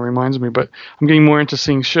coming and reminds me. But I'm getting more into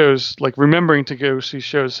seeing shows, like remembering to go see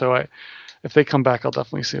shows. So if they come back, I'll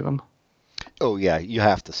definitely see them. Oh yeah, you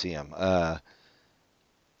have to see them. Well,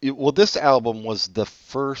 this album was the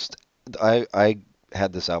first. I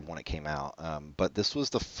had this album when it came out, but this was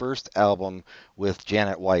the first album with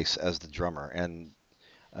Janet Weiss as the drummer, and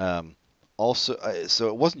also, so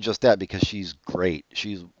it wasn't just that, because she's great.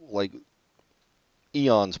 She's like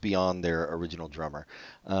eons beyond their original drummer,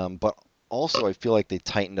 but also I feel like they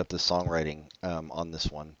tightened up the songwriting on this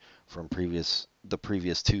one from the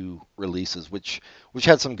previous 2 releases, which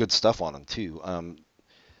had some good stuff on them too.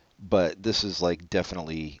 But this is like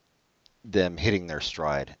definitely them hitting their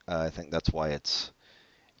stride. I think that's why it's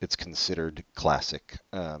considered classic,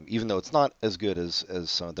 even though it's not as good as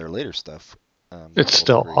some of their later stuff. It's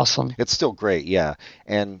still awesome. It's still great, yeah.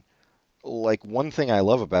 And like one thing I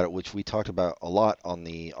love about it, which we talked about a lot on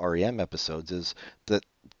the REM episodes, is that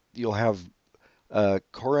you'll have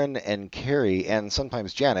Corinne and Carrie and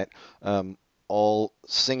sometimes Janet all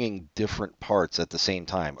singing different parts at the same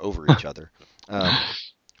time over each other,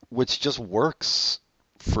 which just works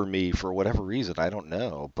for me for whatever reason. I don't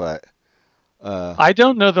know, but I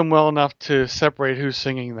don't know them well enough to separate who's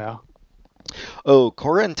singing, though. Oh,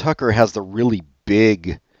 Corinne Tucker has the really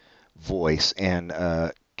big voice, and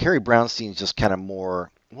Carrie Brownstein's just kind of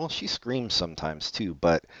more, well, she screams sometimes too,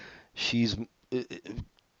 but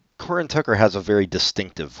Corinne Tucker has a very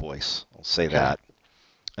distinctive voice. I'll say that.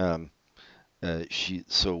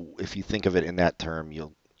 So if you think of it in that term,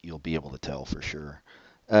 you'll be able to tell for sure.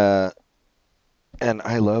 And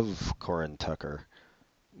I love Corinne Tucker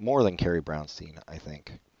more than Carrie Brownstein, I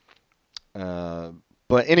think.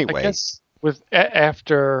 But anyway, I guess with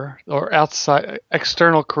after or outside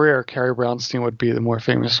external career, Carrie Brownstein would be the more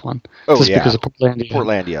famous one. Oh, just yeah. because of Portlandia.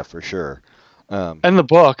 Portlandia for sure. And the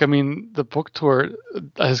book. I mean, the book tour.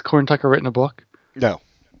 Has Corinne Tucker written a book? No.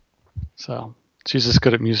 So she's just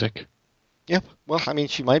good at music. Yeah. Well, I mean,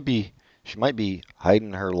 she might be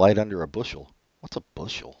hiding her light under a bushel. What's a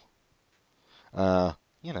bushel?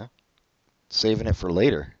 Saving it for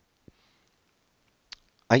later.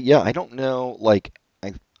 I don't know. Like,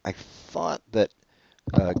 I thought that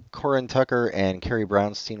Corinne Tucker and Carrie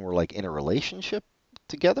Brownstein were like in a relationship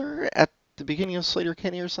together at the beginning of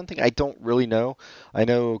Sleater-Kinney or something. I don't really know. I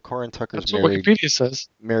know Corinne Tucker's That's what Wikipedia says.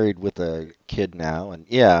 Married with a kid now, and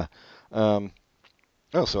yeah. So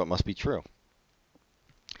it must be true.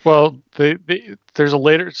 Well, there's a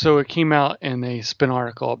later. So it came out in a Spin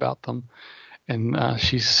article about them. And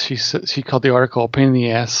she called the article a pain in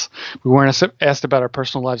the ass. We weren't asked about our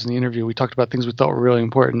personal lives in the interview. We talked about things we thought were really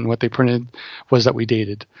important. What they printed was that we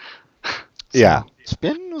dated. Yeah.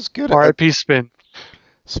 Spin was good. R.I.P. Spin.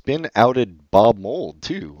 Spin outed Bob Mould,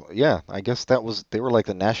 too. Yeah, I guess they were like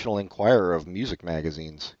the National Enquirer of music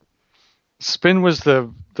magazines. Spin was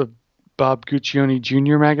the Bob Guccione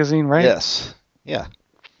Jr. magazine, right? Yes. Yeah.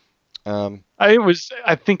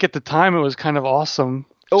 I think at the time it was kind of awesome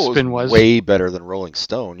Oh, it Spin was was. way better than Rolling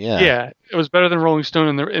Stone. Yeah. Yeah, it was better than Rolling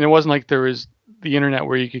Stone, and it wasn't like there was the internet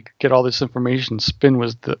where you could get all this information. Spin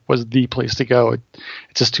was the place to go.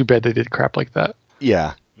 It's just too bad they did crap like that.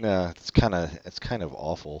 Yeah. No, it's kind of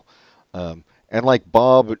awful. And like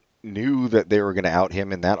Bob knew that they were going to out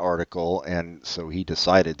him in that article, and so he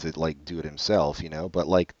decided to like do it himself, But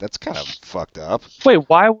like that's kind of fucked up. Wait,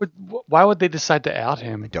 why would they decide to out I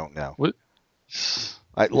him? don't know. What?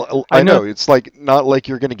 I know it's like not like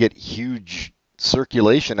you're going to get huge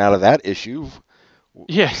circulation out of that issue.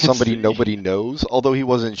 Yeah, Somebody nobody knows. Although he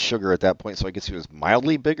wasn't Sugar at that point, so I guess he was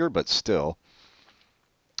mildly bigger, but still.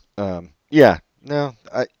 Yeah, no,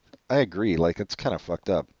 I agree. Like it's kind of fucked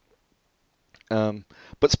up.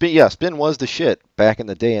 But Spin was the shit back in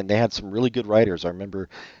the day, and they had some really good writers. I remember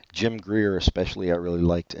Jim Greer especially. I really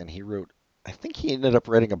liked, and he wrote. I think he ended up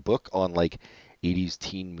writing a book on like 80s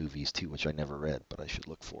teen movies too, which I never read, but I should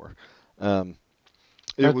look for. That'd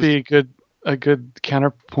be a good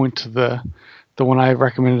counterpoint to the one I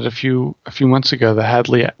recommended a few months ago, the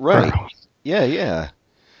Hadley. Right. Yeah.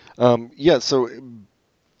 So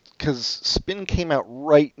because Spin came out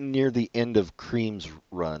right near the end of Cream's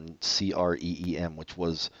run, CREEM, which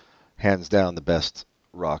was hands down the best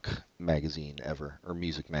rock magazine ever, or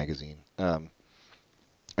music magazine. And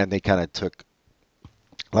they kind of took,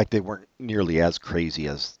 like they weren't nearly as crazy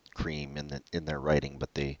as Cream in their writing,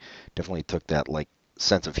 but they definitely took that like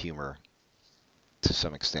sense of humor to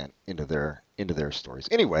some extent into their stories.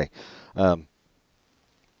 Anyway,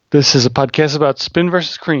 this is a podcast about Spin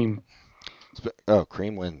versus Cream. Oh,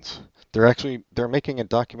 Cream wins. They're making a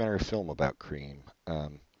documentary film about Cream.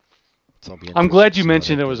 So I'm glad you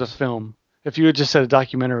mentioned it was a film. If you had just said a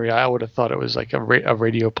documentary, I would have thought it was like a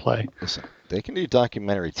radio play. Listen, they can do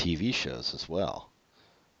documentary TV shows as well.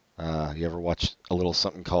 You ever watch a little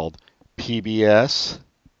something called PBS?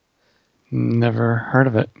 Never heard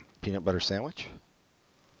of it. Peanut Butter Sandwich?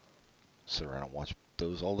 Sit around and watch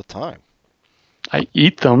those all the time. I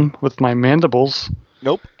eat them with my mandibles.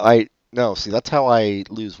 Nope. No, see, that's how I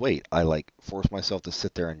lose weight. I like force myself to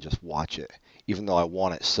sit there and just watch it, even though I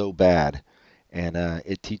want it so bad. And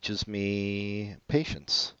it teaches me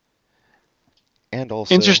patience. And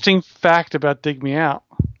also... Interesting fact about Dig Me Out.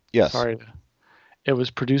 Yes. Sorry. It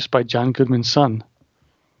was produced by John Goodman's son.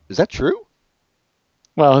 Is that true?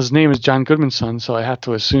 Well, his name is John Goodman's son, so I have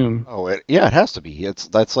to assume. Oh, it has to be.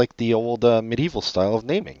 That's like the old medieval style of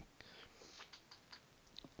naming.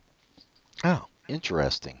 Oh,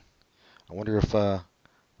 interesting. I wonder if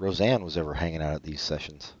Roseanne was ever hanging out at these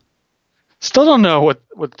sessions. Still don't know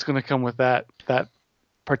what's going to come with that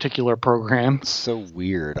particular program. It's so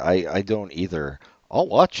weird. I don't either. I'll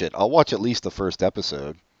watch it. I'll watch at least the first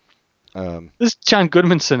episode. This John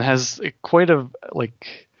Goodmanson has quite a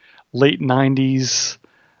like late 90s,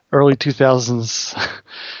 early 2000s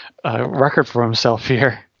record for himself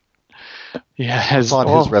here. Yeah, it's on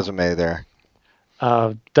his resume there.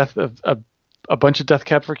 A bunch of Death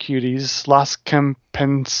Cab for Cuties, Las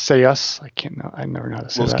Campeseas. I never know how to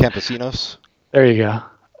say Los that. Campesinos. There you go.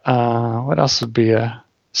 What else would be a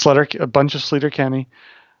bunch of Sleater County,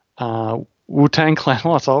 Wu-Tang Clan.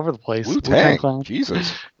 Well, it's all over the place. Wu-Tang Clan.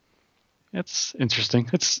 Jesus. It's interesting.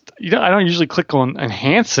 I don't usually click on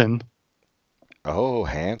Hanson. Oh,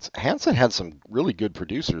 Hanson had some really good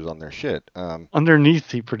producers on their shit.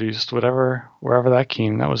 Underneath, he produced wherever that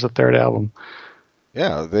came. That was the third album.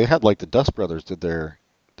 Yeah, they had like the Dust Brothers did their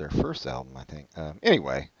first album, I think.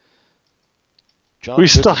 Anyway, we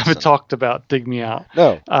still haven't talked about Dig Me Out.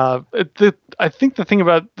 No. I think the thing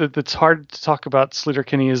about that's hard to talk about Sleater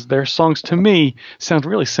Kinney is their songs to me sound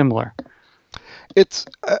really similar. It's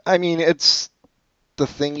the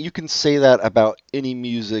thing. You can say that about any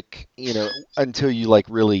music, until you like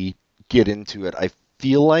really get into it. I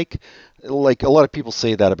feel like a lot of people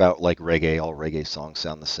say that about like reggae. All reggae songs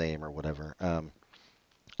sound the same or whatever.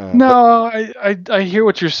 No, I hear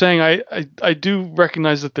what you're saying. I do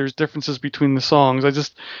recognize that there's differences between the songs.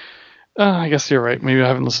 I guess you're right. Maybe I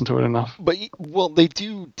haven't listened to it enough. But they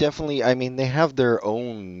do definitely. I mean, they have their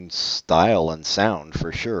own style and sound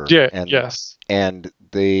for sure. Yeah. And, yes. And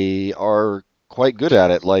they are quite good at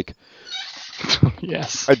it. Like,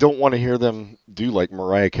 yes. I don't want to hear them do like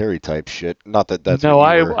Mariah Carey type shit. Not that that's. No,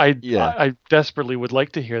 I desperately would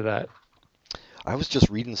like to hear that. I was just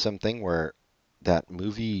reading something where that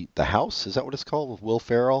movie, The House, is that what it's called, with Will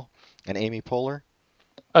Ferrell and Amy Poehler?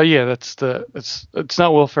 Oh yeah, it's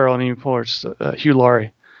not Will Ferrell and Amy Poehler. It's Hugh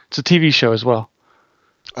Laurie. It's a TV show as well.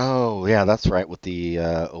 Oh yeah, that's right, with the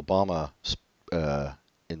Obama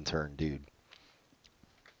intern dude.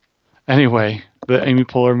 Anyway, the Amy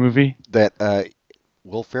Poehler movie. That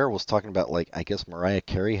Will Ferrell was talking about, like, I guess Mariah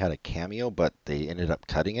Carey had a cameo, but they ended up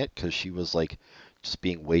cutting it because she was like just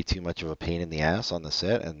being way too much of a pain in the ass on the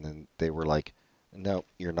set, and then they were like, "No,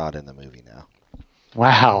 you're not in the movie now."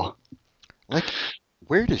 Wow. Like,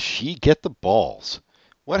 where does she get the balls?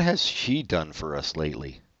 What has she done for us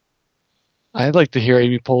lately? I'd like to hear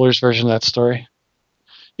Amy Poehler's version of that story.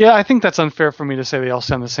 Yeah, I think that's unfair for me to say they all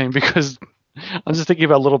sound the same because I'm just thinking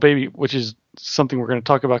about Little Baby, which is something we're going to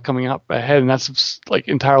talk about coming up ahead, and that's like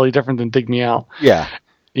entirely different than Dig Me Out. Yeah.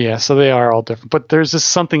 Yeah, so they are all different, but there's just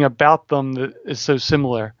something about them that is so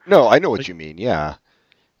similar. No, I know what Like, you mean. Yeah.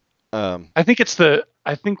 I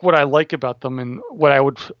think what I like about them, and I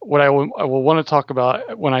will want to talk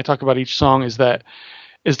about when I talk about each song is the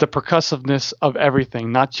percussiveness of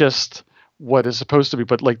everything, not just what is supposed to be,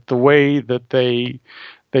 but like the way that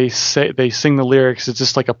they sing the lyrics. It's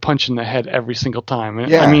just like a punch in the head every single time. And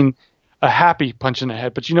Yeah. I mean, a happy punch in the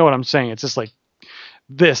head, but you know what I'm saying? It's just like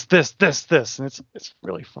this, and it's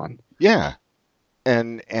really fun. Yeah.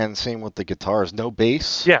 And same with the guitars. No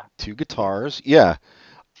bass. Yeah. 2 guitars. Yeah.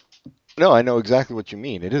 No, I know exactly what you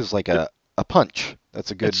mean. It is like a punch.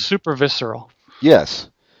 That's a good. It's super visceral. Yes.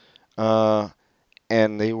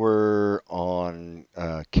 And they were on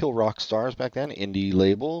Kill Rock Stars back then, indie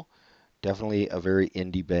label. Definitely a very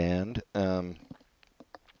indie band,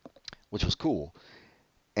 which was cool.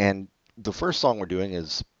 And the first song we're doing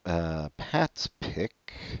is Pat's pick.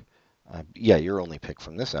 Yeah, your only pick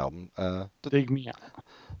from this album. Dig Me Out.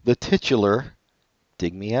 The titular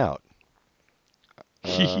Dig Me Out.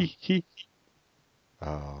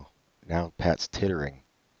 Oh, now Pat's tittering.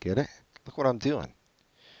 Get it? Look what I'm doing.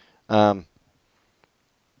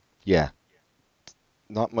 Yeah.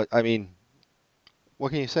 Not much. I mean, what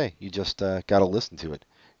can you say? You just got to listen to it.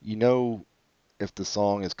 You know, if the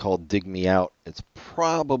song is called Dig Me Out, it's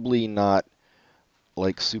probably not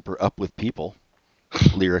like super up with people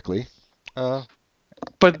lyrically.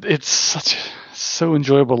 But it's so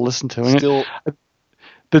enjoyable to listen to. And Still,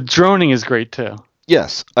 the droning is great too.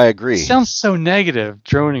 yes, I It agree. sounds so negative,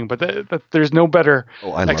 droning, but there's no better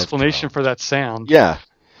Oh, I love explanation drone. for that sound. Yeah.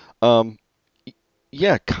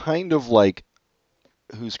 Yeah, kind of like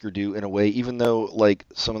Husker Du in a way, even though like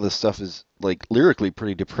some of the stuff is like lyrically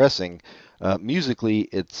pretty depressing. Musically,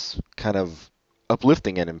 it's kind of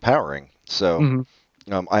uplifting and empowering. So Mhm.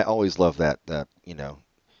 I always love that you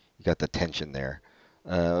got the tension there.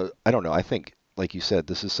 I don't know. I think, like you said,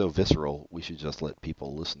 this is so visceral. We should just let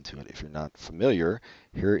people listen to it. If you're not familiar,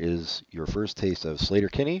 here is your first taste of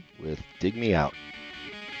Slater-Kinney with "Dig Me Out."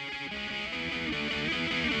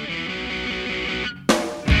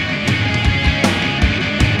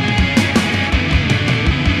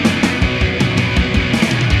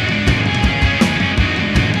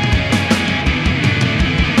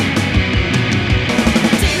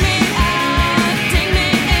 Take me out, take me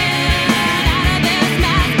in, out of this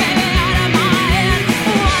mess, baby, out of my head.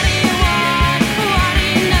 What do you want? What do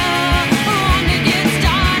you know? Want to get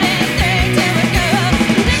started, think till we go.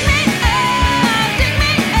 Take me out,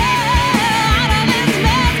 out of this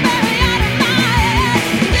mess, baby, out of my head.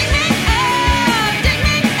 Take me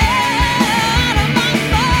out of my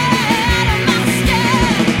body, out of my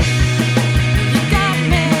skin. You got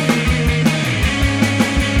me,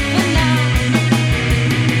 but now.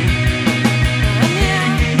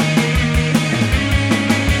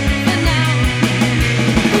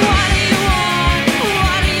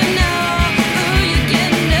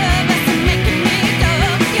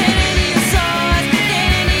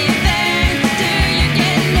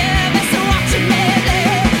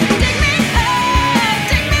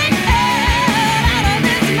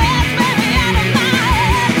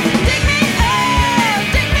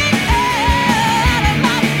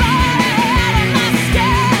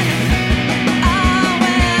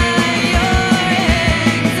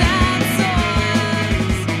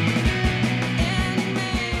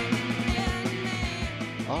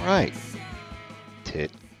 All right,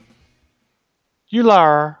 Tit. You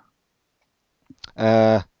liar.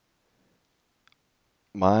 Uh,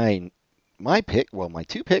 my pick. Well, my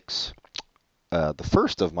 2 picks. The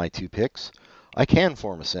first of my 2 picks, I can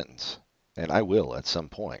form a sentence, and I will at some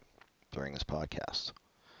point during this podcast.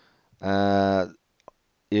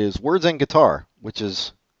 Is Words and Guitar, which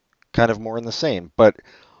is kind of more in the same, but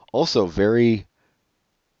also very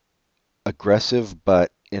aggressive,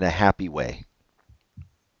 but in a happy way,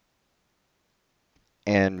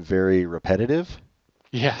 and very repetitive,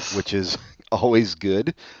 Yes. which is always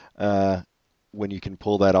good when you can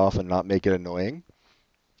pull that off and not make it annoying.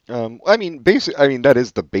 I mean, that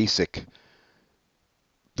is the basic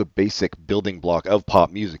building block of pop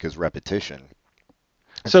music is repetition.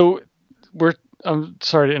 So I'm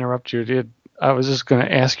sorry to interrupt you. I was just going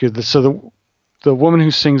to ask you this. So the woman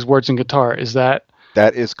who sings words and guitar, is that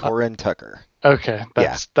That is Corinne Tucker. okay?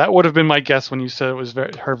 That would have been my guess when you said it was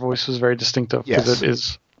her voice was very distinctive because Yes. it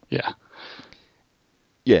is. Yeah.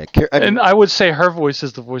 Yeah, And I would say her voice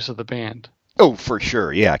is the voice of the band. oh, for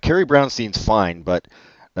sure. Yeah, Carrie Brownstein's fine, but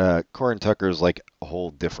Corinne Tucker is like a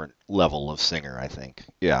whole different level of singer, I think.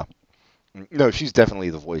 Yeah. No, she's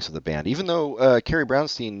definitely the voice of the band. Even though Carrie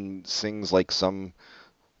Brownstein sings like some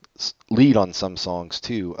lead on some songs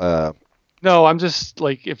too. No, I'm just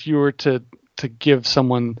like if you were to give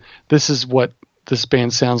someone this is what this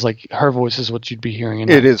band sounds like, her voice is what you'd be hearing.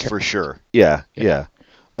 It is for sure. Yeah, yeah.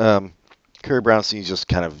 Carrie Brownstein's just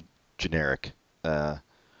kind of generic. I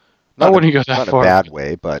wouldn't go that not far. in a bad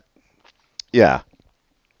way, but yeah.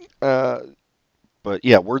 But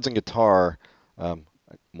yeah, words and guitar,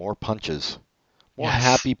 more punches, more Yes.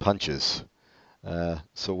 happy punches.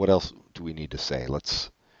 So what else do we need to say? Let's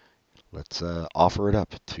offer it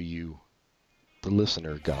up to you, the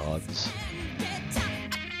listener gods.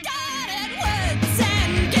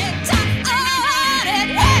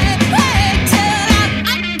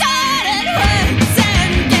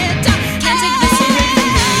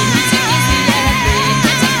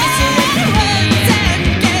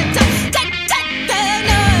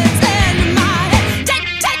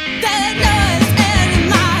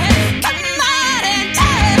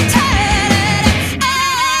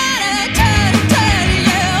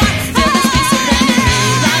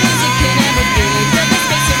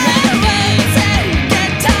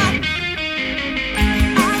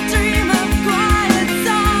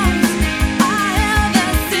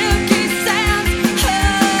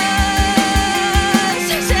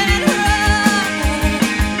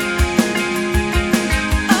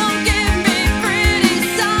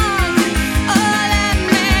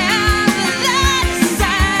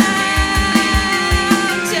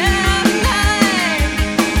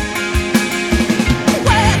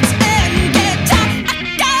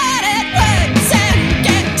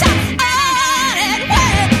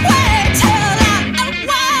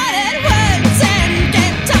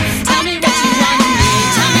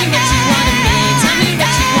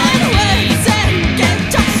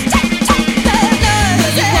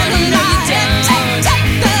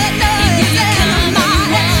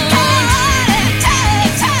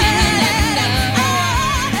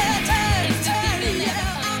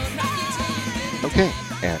 Okay,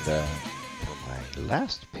 and for my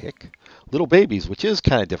last pick, Little Babies, which is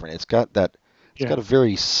kind of different. It's got that. It's Yeah. got a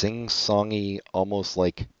very sing-songy, almost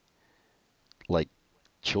like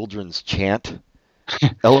children's chant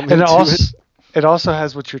element And to it. it also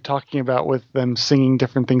has what you're talking about with them singing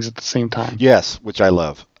different things at the same time. Yes, which I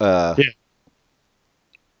love. Yeah.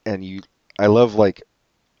 And I love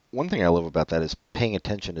one thing I love about that is paying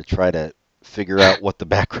attention to try to figure out what the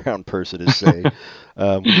background person is saying.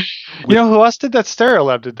 You know who else did that?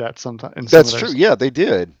 Stereolab did that sometime. That's true. Yeah, they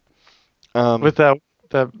did. With that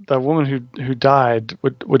woman who died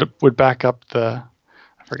would back up the.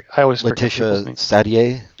 I forget. I always forget people's Letitia names.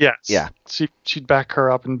 Sadier. Yes. Yeah. She'd back her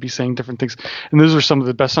up and be saying different things. And those are some of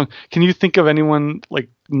the best songs. Can you think of anyone like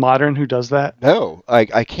modern who does that? No, I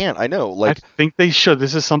can't. I know. I think they should.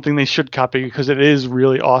 This is something they should copy because it is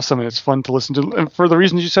really awesome and it's fun to listen to. And for the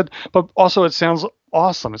reasons you said, but also it sounds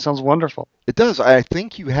awesome. It sounds wonderful. It does. I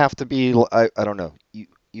think you have to be. I don't know.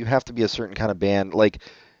 You have to be a certain kind of band. Like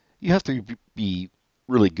you have to be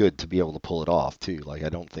really good to be able to pull it off too. Like I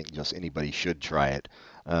don't think just anybody should try it.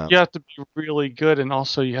 You have to be really good, and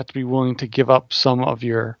also you have to be willing to give up some of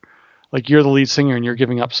your, like you're the lead singer and you're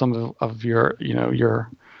giving up some of your,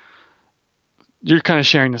 you're kind of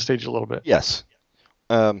sharing the stage a little bit. Yes.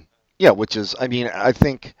 Yeah, which is, I mean, I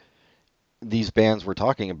think these bands we're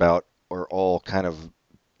talking about are all kind of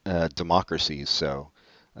democracies, so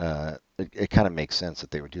it kind of makes sense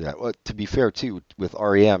that they would do that. Well, to be fair, too, with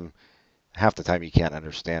REM, half the time you can't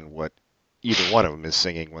understand what either one of them is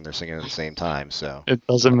singing when they're singing at the same time, so. It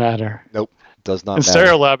doesn't matter. Nope, does not In matter.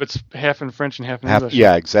 Stereolab, it's half in French and half in English.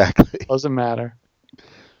 Yeah, exactly. Doesn't matter.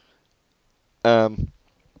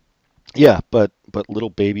 Yeah, but Little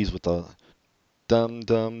Babies with the dum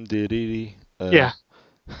dum diddy. Yeah.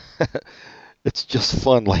 It's just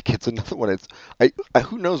fun. Like it's another one.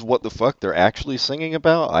 Who knows what the fuck they're actually singing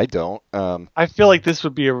about? I don't. I feel like this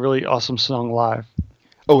would be a really awesome song live.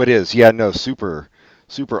 Oh, it is. Yeah, no, super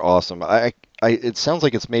awesome. It sounds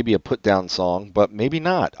like it's maybe a put down song, but maybe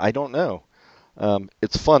not. I don't know.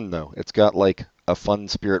 It's fun though. It's got like a fun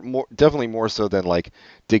spirit, definitely more so than like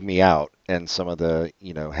Dig Me Out and some of the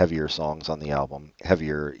heavier songs on the album,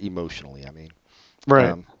 heavier emotionally. I mean,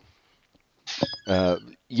 Right.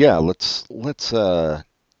 Yeah. Let's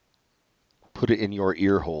put it in your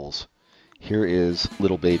ear holes Here is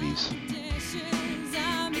Little Babies.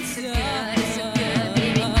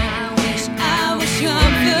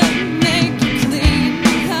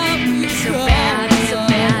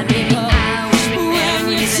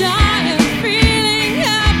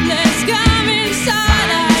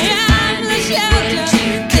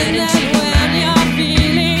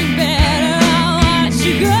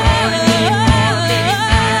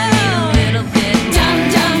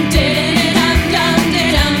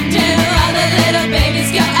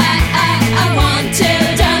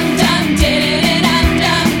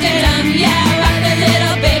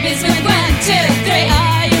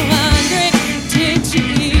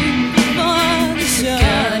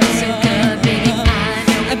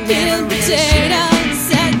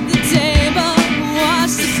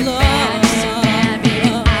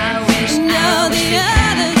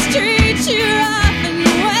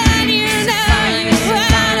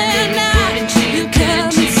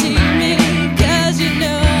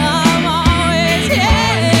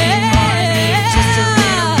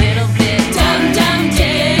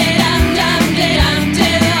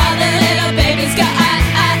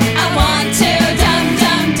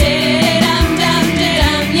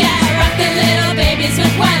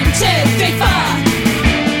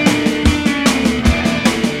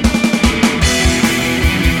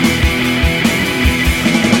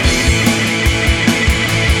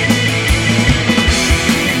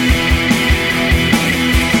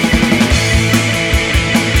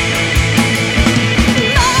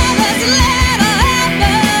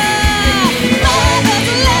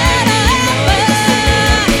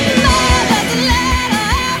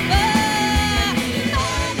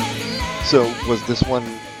 So was this one?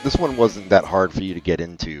 This one wasn't that hard for you to get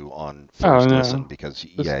into on first no. listen because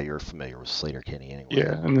you're familiar with Sleater-Kinney anyway.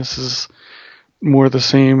 Yeah, and this is more the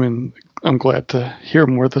same, and I'm glad to hear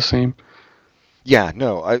more the same. Yeah,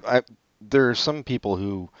 no, I there are some people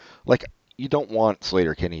who like you don't want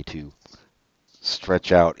Sleater-Kinney to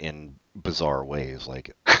stretch out in bizarre ways.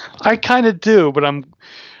 Like I kind of do, but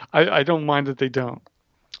I don't mind that they don't.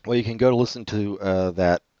 Well, you can go to listen to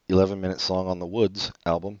that 11-minute song on the Woods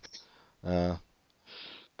album. To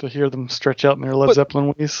hear them stretch out in their Led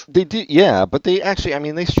Zeppelin ways. They do, yeah, but they actually, I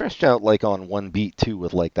mean, they stretched out like on one beat too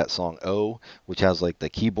with like that song "Oh," which has like the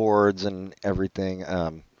keyboards and everything.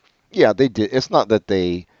 Yeah, they did. It's not that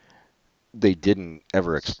they didn't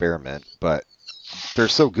ever experiment, but they're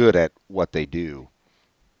so good at what they do.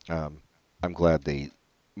 I'm glad they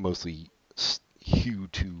mostly hew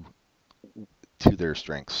to their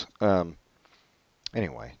strengths.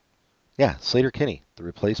 Anyway, yeah, Sleater-Kinney, The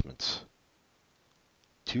Replacements.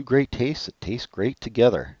 Two great tastes that taste great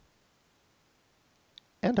together.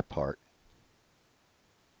 And apart.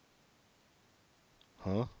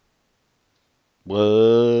 Huh?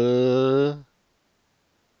 What?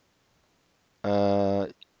 I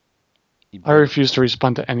refuse to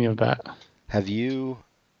respond to any of that. Have you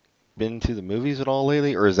been to the movies at all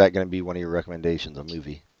lately, or is that going to be one of your recommendations, a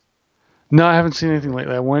movie? No, I haven't seen anything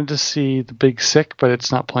lately. I wanted to see The Big Sick, but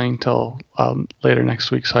it's not playing till later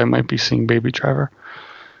next week, so I might be seeing Baby Driver.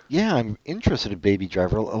 Yeah, I'm interested in Baby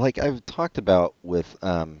Driver. Like I've talked about with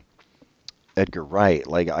Edgar Wright,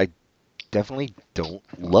 like I definitely don't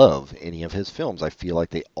love any of his films. I feel like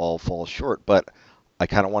they all fall short, but I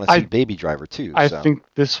kind of want to see Baby Driver too. I think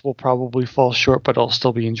this will probably fall short, but it'll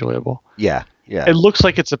still be enjoyable. Yeah, yeah. It looks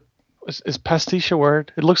like it's is pastiche a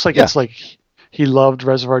word? It looks like it's like he loved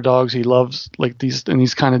Reservoir Dogs. He loves like these, and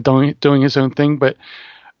he's kind of doing his own thing, but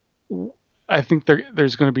I think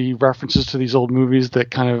there's going to be references to these old movies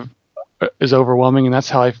that kind of is overwhelming, and that's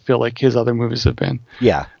how I feel like his other movies have been.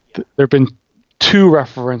 Yeah. They've been too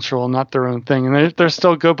referential, not their own thing, and they're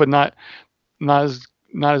still good, but not as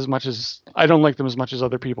much as I don't like them as much as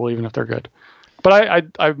other people, even if they're good.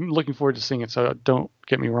 But I'm looking forward to seeing it, so don't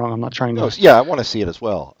get me wrong. I'm not trying to. Yeah, I want to see it as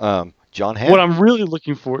well. John Hamm. What I'm really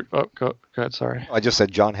looking forward. Oh, go ahead. Sorry. I just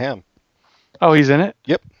said John Hamm. Oh, he's in it?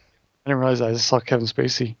 Yep. I didn't realize that. I just saw Kevin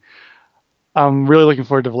Spacey. I'm really looking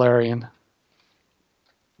forward to Valerian.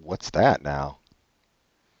 What's that now?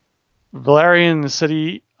 Valerian, the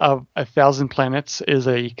City of 1,000 Planets, is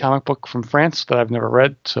a comic book from France that I've never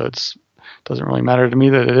read, so it doesn't really matter to me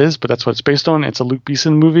that it is, but that's what it's based on. It's a Luc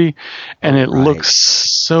Besson movie, and it looks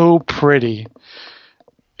so pretty.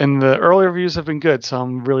 And the early reviews have been good, so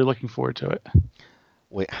I'm really looking forward to it.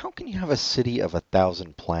 Wait, how can you have a city of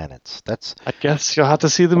 1,000 planets? I guess you'll have to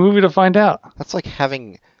see the movie to find out. That's like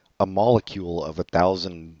having a molecule of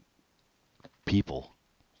 1,000 people.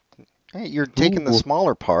 Hey, you're taking the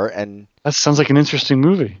smaller part and... That sounds like an interesting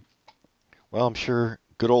movie. Well, I'm sure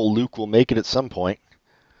good old Luke will make it at some point.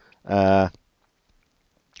 Yeah,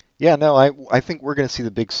 Yeah, no, I think we're going to see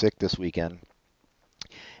The Big Sick this weekend.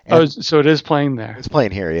 Oh, And so it is playing there. it's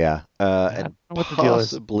playing here, yeah. I And don't know what the deal is.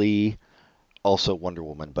 possibly also Wonder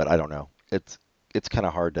Woman, but I don't know. It's kind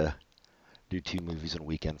of hard to do 2 movies in a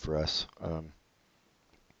weekend for us.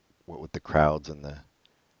 What with the crowds and the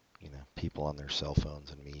people on their cell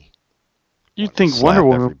phones and me. You'd wanting to think Wonder slap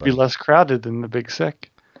Woman would be everybody. less crowded than The Big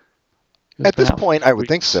Sick. It's At been this out point, for I would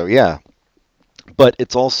think weeks. so, yeah. But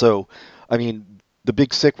it's also, I mean, The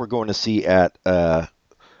Big Sick we're going to see at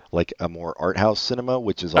like a more art house cinema,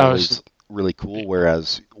 which is Oh, always so- really cool.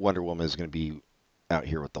 Whereas Wonder Woman is going to be out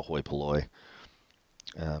here with the hoi polloi,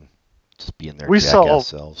 just being their We saw- jackass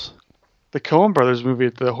selves. The Coen Brothers movie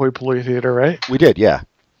at the Hoi Polloi Theater, right? We did, yeah.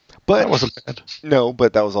 But That wasn't bad. no,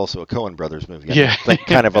 but that was also a Coen Brothers movie. I Yeah. mean, like,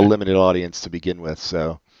 kind of a limited audience to begin with.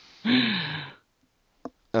 So,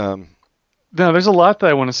 No, there's a lot that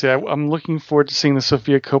I want to see. I'm looking forward to seeing the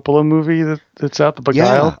Sofia Coppola movie that's out, The yeah,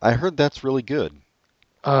 Beguiled. I heard that's really good.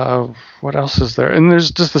 What else is there? And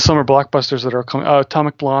there's just the summer blockbusters that are coming.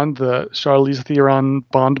 Atomic Blonde, the Charlize Theron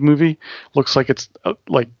Bond movie, looks like it's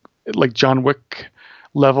like John Wick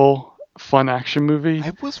level fun action movie.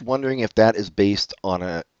 I was wondering if that is based on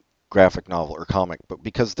a graphic novel or comic, but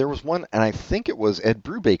because there was one, and I think it was Ed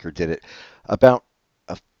Brubaker did it, about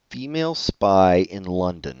a female spy in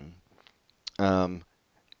London. And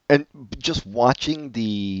just watching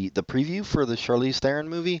the preview for the Charlize Theron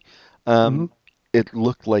movie, it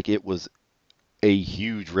looked like it was a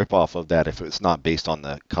huge ripoff of that if it's not based on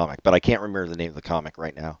the comic. But I can't remember the name of the comic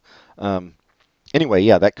right now. Anyway,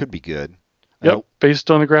 yeah, that could be good. Yep,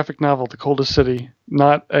 based on a graphic novel, The Coldest City.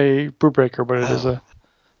 Not a Brubaker, but it is a.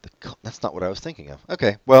 That's not what I was thinking of.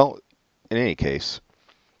 Okay, well, in any case,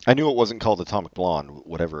 I knew it wasn't called Atomic Blonde,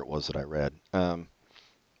 whatever it was that I read.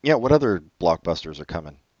 Yeah, what other blockbusters are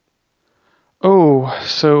coming? Oh,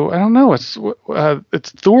 so I don't know. It's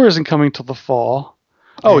Thor isn't coming till the fall.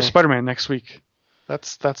 Oh, Yeah. Spider-Man next week.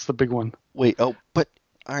 That's the big one. Wait, but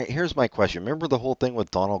all right, here's my question. Remember the whole thing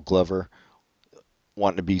with Donald Glover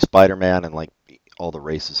wanting to be Spider-Man and like all the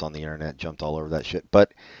racists on the internet jumped all over that shit.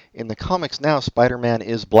 But in the comics now, Spider-Man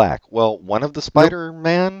is black. Well, one of the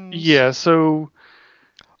Spider-Man. Yeah. So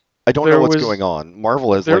I don't there know what's was- going on.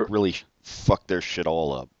 Marvel has there- like really fucked their shit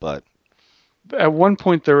all up, but at one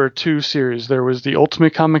point there were 2 series. There was the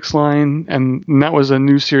Ultimate Comics line, and that was a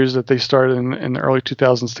new series that they started in the early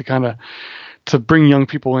 2000s to kind of to bring young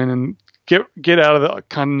people in and get out of the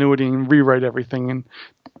continuity and rewrite everything. And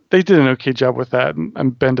they did an okay job with that. And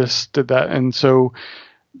Bendis did that. And so,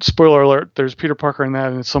 spoiler alert: there's Peter Parker in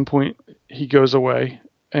that, and at some point he goes away,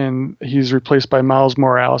 and he's replaced by Miles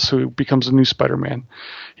Morales, who becomes a new Spider-Man.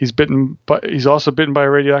 He's also bitten by a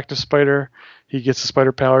radioactive spider. He gets the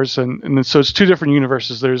spider powers, and then, so it's 2 different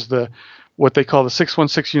universes. There's what they call the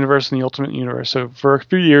 616 universe and the Ultimate Universe. So for a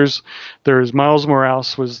few years, there's Miles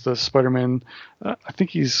Morales was the Spider-Man. I think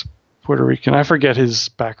he's Puerto Rican. I forget his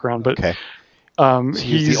background, but okay. So he's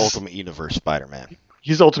he's the Ultimate Universe Spider-Man.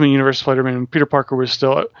 He's the Ultimate Universe Spider-Man, and Peter Parker was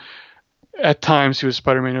still at times he was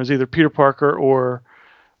Spider-Man. It was either Peter Parker or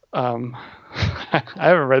I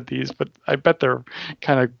haven't read these, but I bet they're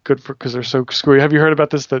kind of good because they're so screwy. Have you heard about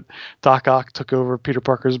this? That Doc Ock took over Peter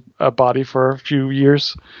Parker's body for a few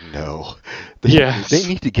years. No. Yes. They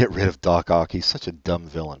need to get rid of Doc Ock. He's such a dumb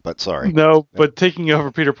villain, but sorry. No, but taking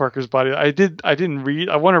over Peter Parker's body. I didn't read.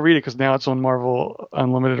 I want to read it because now it's on Marvel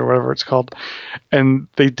Unlimited or whatever it's called, and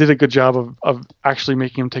they did a good job of actually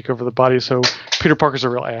making him take over the body. So Peter Parker's a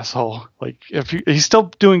real asshole. Like he's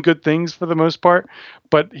still doing good things for the most part,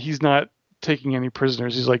 but he's not taking any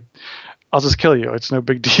prisoners. He's like, I'll just kill you. It's no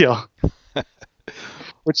big deal.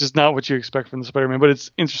 Which is not what you expect from the Spider-Man, but it's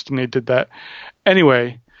interesting they did that.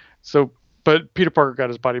 Anyway, but Peter Parker got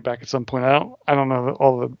his body back at some point. I don't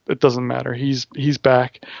know it doesn't matter. He's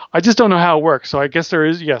back. I just don't know how it works. So I guess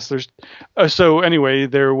there's so anyway,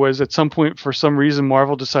 there was at some point for some reason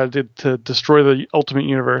Marvel decided to destroy the Ultimate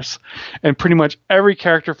Universe, and pretty much every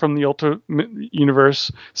character from the Ultimate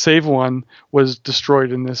Universe save one was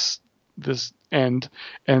destroyed in this end,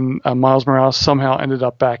 and Miles Morales somehow ended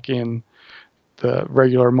up back in the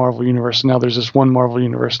regular Marvel universe. Now there's this one Marvel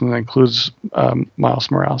universe, and that includes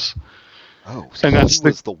Miles Morales. Oh, so And that's he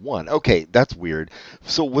was the one. Okay, that's weird.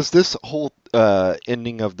 So was this whole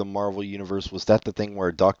ending of the Marvel universe, was that the thing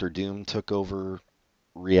where Doctor Doom took over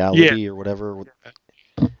reality or whatever?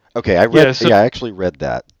 Okay, I actually read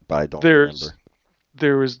that, but I don't remember.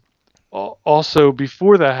 There was also,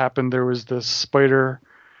 before that happened, there was the Spider.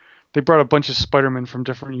 They brought a bunch of Spider-Men from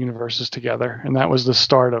different universes together, and that was the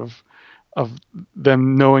start of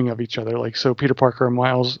them knowing of each other. Like, so Peter Parker and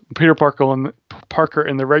Parker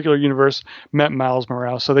in the regular universe met Miles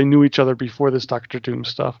Morales, so they knew each other before this Doctor Doom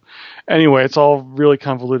stuff. Anyway, it's all really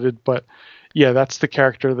convoluted, but yeah, that's the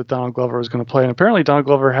character that Donald Glover is going to play. And apparently Donald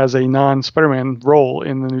Glover has a non-Spider-Man role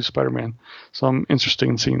in the new Spider-Man. So I'm interested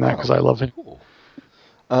in seeing that because I love him. Cool.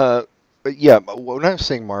 But yeah, when I'm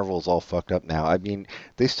saying Marvel is all fucked up now, I mean,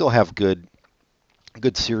 they still have good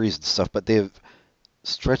series and stuff, but they've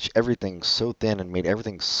stretched everything so thin and made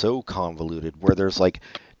everything so convoluted where there's like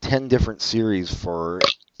 10 different series for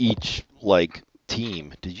each like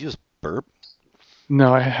team. Did you just burp?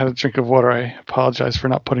 No, I had a drink of water. I apologize for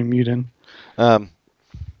not putting mute in.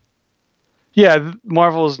 Yeah,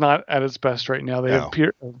 Marvel is not at its best right now.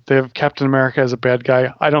 They have Captain America as a bad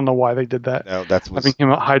guy. I don't know why they did that. No, that's having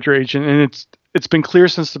him a Hydra agent, and it's been clear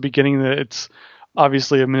since the beginning that it's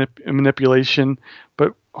obviously a manipulation.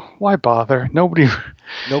 But why bother? Nobody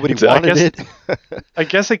wanted it. I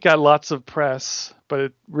guess it got lots of press, but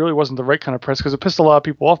it really wasn't the right kind of press because it pissed a lot of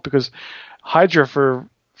people off because Hydra for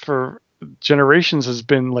generations has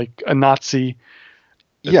been like a Nazi.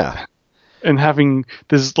 Yeah. And having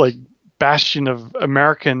this like bastion of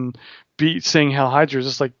American saying Hail Hydra is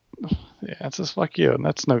just like, yeah, it's just fuck you, and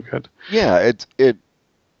that's no good. Yeah, it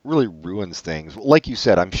really ruins things. Like you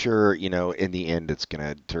said, I'm sure, in the end it's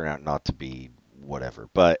gonna turn out not to be whatever.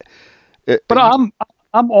 But I'm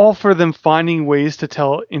all for them finding ways to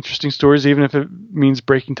tell interesting stories, even if it means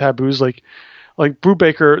breaking taboos. Like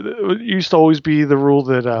Brubaker, it used to always be the rule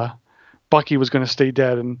that Bucky was going to stay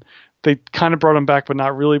dead, and they kind of brought him back, but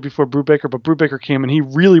not really before Brubaker. But Brubaker came and he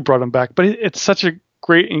really brought him back. But it's such a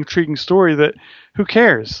great, intriguing story that who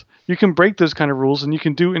cares? You can break those kind of rules and you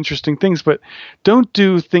can do interesting things, but don't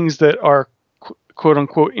do things that are quote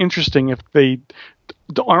unquote interesting if they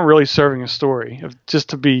aren't really serving a story. Just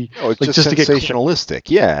to be it's just sensationalistic.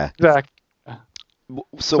 Yeah, exactly.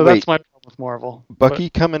 So wait, that's my problem with Marvel. Bucky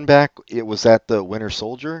coming back. Was that the Winter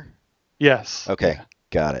Soldier? Yes. Okay, yeah.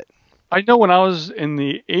 Got it. I know when I was in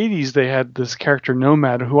the 80s, they had this character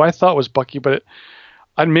Nomad, who I thought was Bucky, but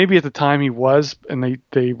maybe at the time he was, and they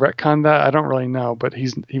retconned that. I don't really know, but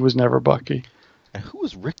he was never Bucky. And who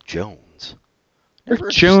was Rick Jones?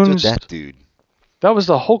 Rick Jones, that dude. That was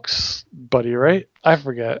the Hulk's buddy, right? I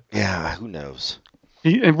forget. Yeah, who knows?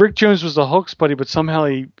 And Rick Jones was the Hulk's buddy, but somehow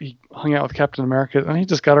he hung out with Captain America, and he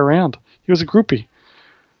just got around. He was a groupie.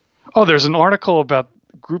 Oh, there's an article about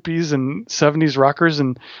groupies and 70s rockers,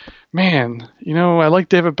 and man, I like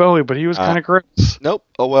David Bowie, but he was kind of gross. Nope.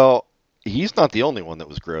 Oh, well, he's not the only one that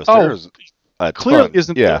was gross. Oh, There's a clearly ton.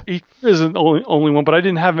 isn't. Yeah. He isn't the only one, but I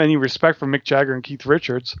didn't have any respect for Mick Jagger and Keith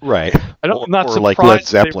Richards. Right. Not or surprised like Led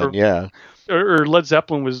Zeppelin, yeah. Or Led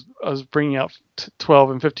Zeppelin was bringing out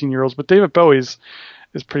 12 and 15-year-olds, but David Bowie is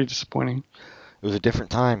pretty disappointing. It was a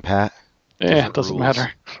different time, Pat. Yeah, it doesn't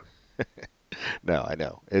matter. No, I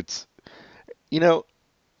know. It's,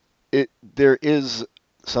 there is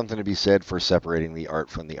something to be said for separating the art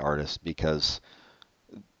from the artist, because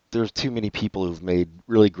there's too many people who've made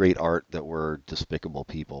really great art that were despicable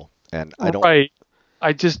people, and I don't. Right.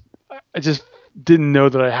 I just didn't know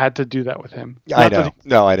that I had to do that with him. I know.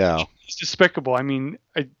 No, I know. He's despicable. I mean,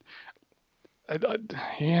 I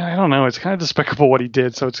don't know. It's kind of despicable what he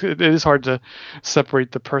did. So it is hard to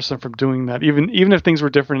separate the person from doing that. Even if things were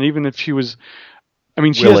different, even if she was, I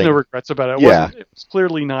mean, she has no regrets about it. It was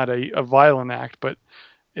clearly not a violent act, but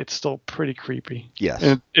it's still pretty creepy. Yes.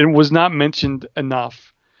 And it was not mentioned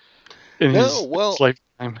enough in his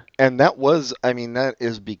lifetime. And that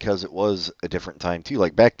is because it was a different time too.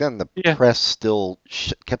 Like back then, the press still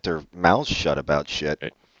kept their mouths shut about shit.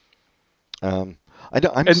 Right. There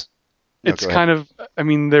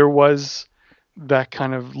was that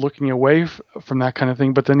kind of looking away from that kind of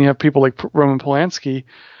thing, but then you have people like Roman Polanski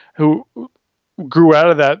who grew out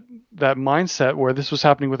of that mindset where this was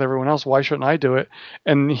happening with everyone else. Why shouldn't I do it?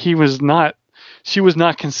 And she was not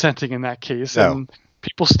consenting in that case. No. And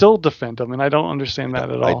people still defend him, and I don't understand that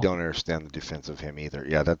at all. I don't understand the defense of him either.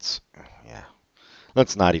 Yeah,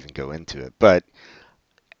 let's not even go into it. But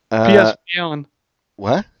P.S. Woody Allen.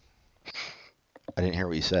 What? I didn't hear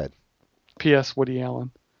what you said. P.S. Woody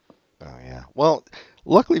Allen. Oh, yeah. Well,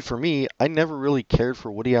 luckily for me, I never really cared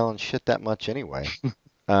for Woody Allen shit that much anyway.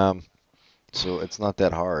 So it's not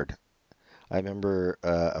that hard. I remember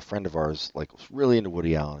a friend of ours was really into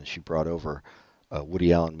Woody Allen. She brought over a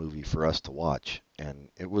Woody Allen movie for us to watch. And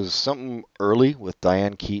it was something early with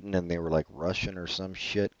Diane Keaton, and they were like Russian or some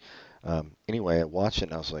shit. Anyway, I watched it,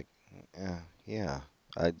 and I was like, yeah.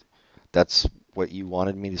 That's what you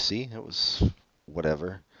wanted me to see? It was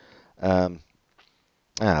whatever. I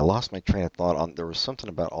lost my train of thought. There was something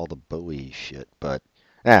about all the Bowie shit, but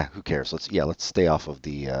who cares? Let's stay off of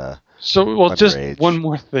the So, well, just Underage. one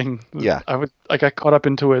more thing. Yeah. I got caught up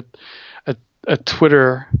into a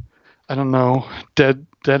Twitter, I don't know, dead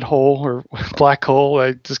hole or black hole.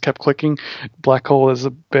 I just kept clicking. Black hole is a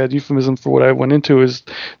bad euphemism for what I went into. Is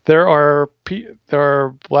there are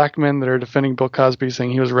black men that are defending Bill Cosby,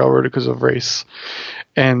 saying he was railroaded because of race,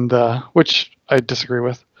 and which I disagree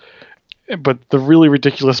with. But the really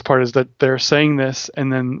ridiculous part is that they're saying this,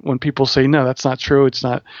 and then when people say no, that's not true, it's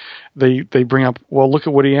not. They bring up, well, look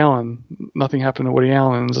at Woody Allen. Nothing happened to Woody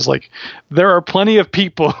Allen. It's just like there are plenty of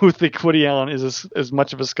people who think Woody Allen is as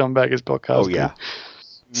much of a scumbag as Bill Cosby. Oh yeah,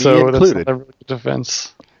 So me that's included. not a really good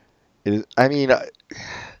defense. I mean,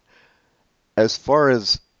 as far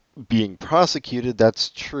as being prosecuted, that's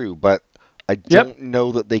true, but I don't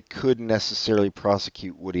know that they could necessarily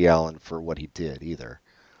prosecute Woody Allen for what he did either.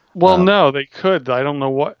 Well, no, they could. I don't know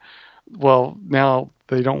what. Well, now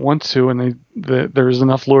they don't want to, and there's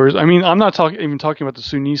enough lawyers. I mean, I'm not even talking about the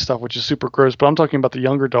Sunni stuff, which is super gross, but I'm talking about the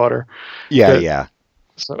younger daughter. Yeah, that- yeah,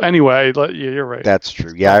 So anyway, yeah, you're right. that's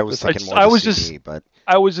true. Yeah, I was thinking more. I was the just- CD, but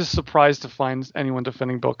I was just surprised to find anyone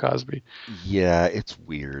defending Bill Cosby. yeah, it's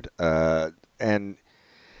weird. And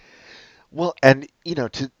you know,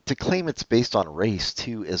 to claim it's based on race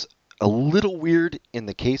too is a little weird in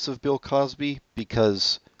the case of Bill Cosby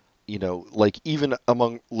because, you know, like even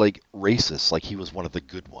among like racists, like he was one of the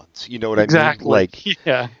good ones. You know what Exactly. I mean? Like,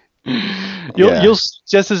 yeah. Yeah. You'll see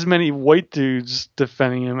just as many white dudes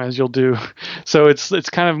defending him as you'll do. So it's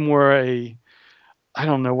kind of more I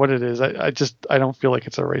don't know what it is. I don't feel like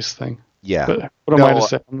it's a race thing. yeah, But what am I No, to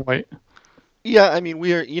say? I'm white. yeah. I mean,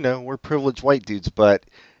 we're privileged white dudes, but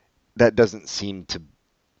that doesn't seem to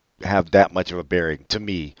have that much of a bearing to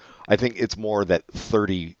me. I think it's more that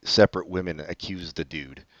 30 separate women accused the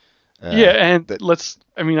dude. Yeah, and that-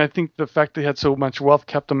 I think the fact that he had so much wealth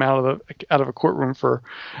kept him out of a courtroom for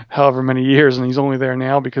however many years, and he's only there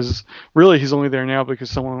now because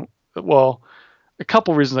someone, well, a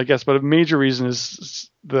couple reasons, I guess, but a major reason is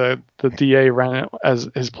the DA ran it as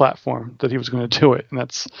his platform that he was going to do it, and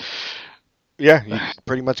that's Yeah, you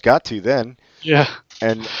pretty much got to then. yeah.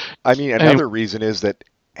 And I mean, another reason is that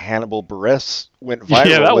Hannibal Buress went Yeah,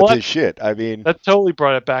 viral that with was- his shit. I mean, That totally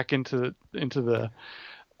brought it back into the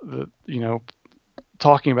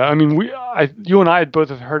talking about. I mean, you and I had both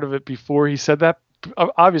have heard of it before he said that,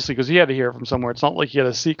 obviously, because he had to hear it from somewhere. It's not like he had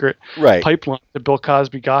a secret right. pipeline to Bill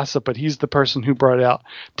Cosby gossip, but he's the person who brought it out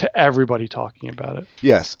to everybody talking about it.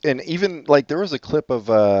 Yes, and even like there was a clip of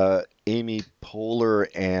Amy Poehler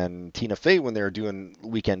and Tina Fey when they were doing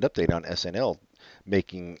Weekend Update on SNL,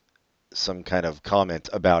 making some kind of comment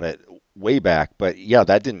about it way back. But yeah,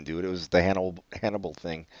 that didn't do it. It was the Hannibal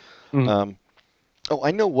thing. Mm. Oh,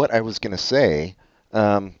 I know what I was gonna say.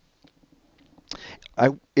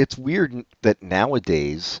 It's weird that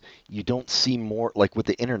nowadays you don't see more, like with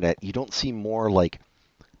the internet, you don't see more like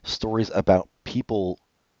stories about people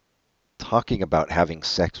talking about having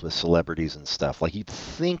sex with celebrities and stuff. Like you'd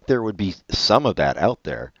think there would be some of that out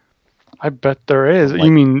there. I bet there is. Like-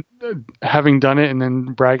 You mean having done it and then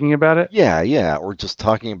bragging about it? Yeah, or just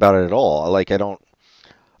talking about it at all. Like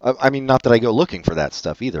I mean, not that I go looking for that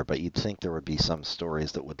stuff either, but you'd think there would be some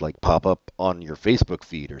stories that would like pop up on your Facebook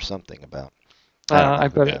feed or something about. I don't know, I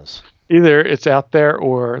who bet it. knows? Either it's out there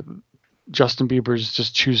or Justin Bieber's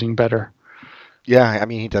just choosing better. Yeah, I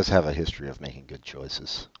mean, he does have a history of making good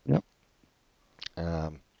choices. Yep.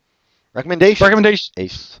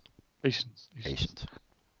 Recommendations. Asians.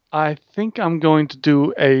 I think I'm going to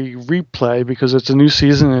do a replay because it's a new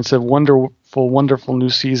season and it's a wonderful, wonderful new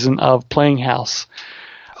season of Playing House.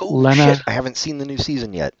 Oh Lena- shit! I haven't seen the new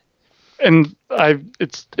season yet. And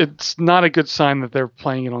it's not a good sign that they're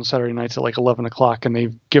playing it on Saturday nights at like 11 o'clock and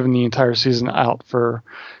they've given the entire season out for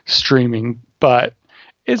streaming. But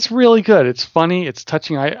it's really good. It's funny. It's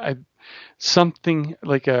touching. I something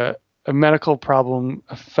like a medical problem.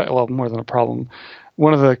 Well, more than a problem.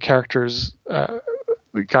 One of the characters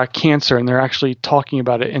got cancer, and they're actually talking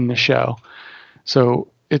about it in the show. So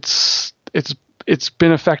it's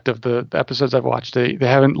been effective. The episodes I've watched, they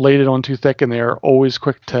haven't laid it on too thick, and they are always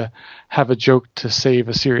quick to have a joke to save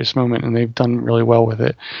a serious moment, and they've done really well with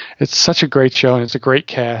it. It's such a great show, and it's a great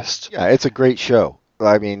cast. Yeah, it's a great show.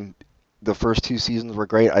 I mean, the first two seasons were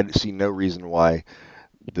great. I see no reason why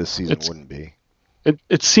this season wouldn't be.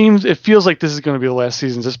 It feels like this is going to be the last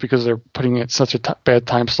season just because they're putting it such a bad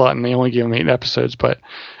time slot, and they only give them 8 episodes. But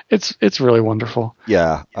it's really wonderful.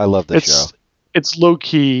 Yeah, I love the show. It's low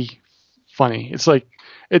key funny.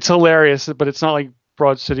 It's hilarious, but it's not like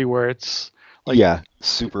Broad City where it's like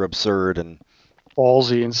super absurd and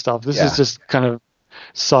ballsy and stuff. This is just kind of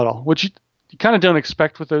subtle, which you kind of don't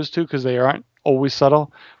expect with those two because they aren't always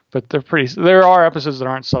subtle. but they're pretty. There are episodes that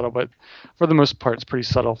aren't subtle, but for the most part, it's pretty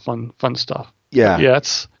subtle, fun stuff. Yeah. Yeah,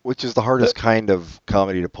 it's Which is the hardest kind of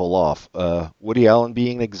comedy to pull off. Woody Allen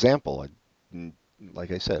being an example.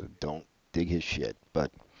 Like I said, don't dig his shit,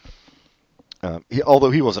 but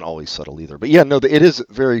although he wasn't always subtle either. But yeah, no, it is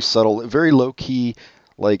very subtle, very low key.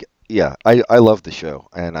 Like, yeah, I love the show,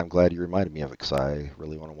 and I'm glad you reminded me of it because I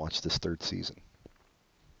really want to watch this third season.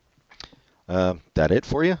 That it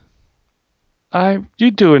for you?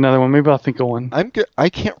 you do another one. Maybe I'll think of one. I'm good. I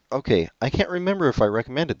can't remember if I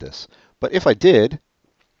recommended this, but if I did,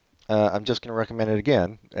 I'm just going to recommend it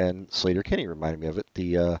again. And Slater Kinney reminded me of it.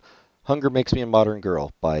 The Hunger Makes Me a Modern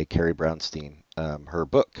Girl by Carrie Brownstein. Her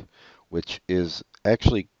book, which is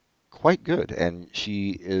actually quite good, and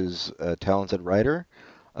she is a talented writer.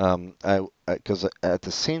 Because at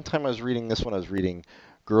the same time I was reading this one, I was reading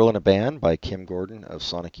Girl in a Band by Kim Gordon of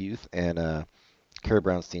Sonic Youth, and Carrie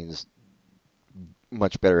Brownstein's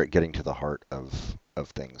much better at getting to the heart of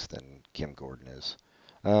things than Kim Gordon is.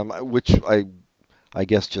 Which I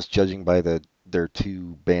guess just judging by their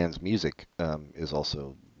two bands' music is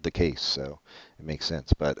also the case, so it makes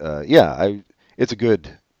sense. But it's a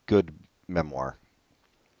good memoir.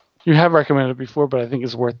 You have recommended it before, but I think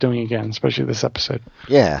it's worth doing again, especially this episode.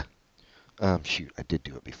 Yeah. Shoot, I did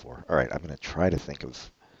do it before. All right, I'm going to try to think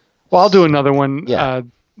of... Well, I'll do another one. Yeah.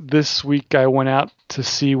 This week I went out to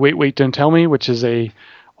see Wait, Don't Tell Me, which is I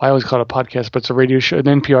always call it a podcast, but it's a radio show, an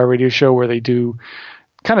NPR radio show where they do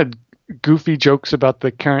kind of goofy jokes about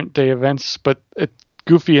the current day events, but it's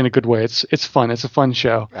goofy in a good way. It's fun. It's a fun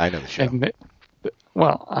show. I know the show. And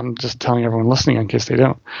well, I'm just telling everyone listening in case they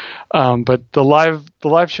don't. But the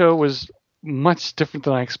live show was much different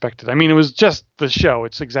than I expected. I mean, it was just the show.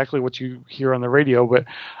 It's exactly what you hear on the radio, but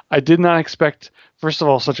I did not expect, first of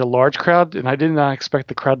all, such a large crowd, and I did not expect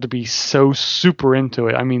the crowd to be so super into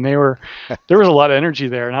it. I mean, there was a lot of energy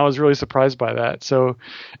there, and I was really surprised by that. So,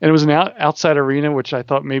 and it was an outside arena, which I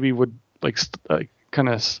thought maybe would kind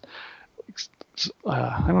of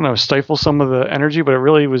I don't know, stifle some of the energy, but it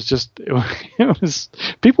really was just it was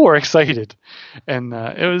people were excited, and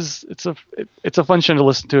it's a fun show to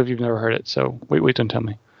listen to if you've never heard it. So wait, don't tell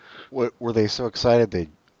me. What, were they so excited they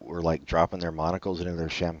were like dropping their monocles into their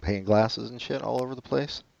champagne glasses and shit all over the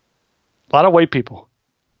place? A lot of white people.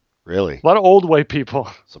 Really? A lot of old white people.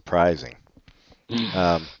 Surprising.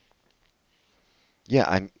 Yeah,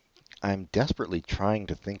 I'm desperately trying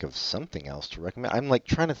to think of something else to recommend. I'm like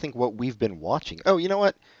trying to think what we've been watching. Oh, you know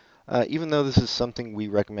what? Even though this is something we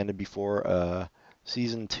recommended before,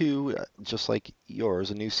 season 2, just like yours,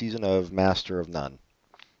 a new season of Master of None.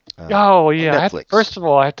 Oh yeah. Netflix. First of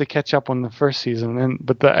all, I have to catch up on the first season,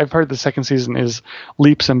 but I've heard the second season is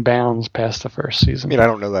leaps and bounds past the first I season. mean, I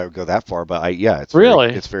don't know that I would go that far, but it's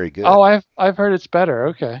really it's very good. Oh, I've heard it's better.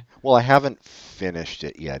 Okay. Well, I haven't finished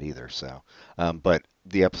it yet either, so but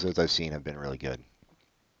the episodes I've seen have been really good.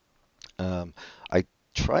 I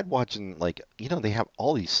tried watching, they have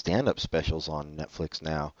all these stand-up specials on Netflix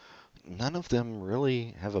now. None of them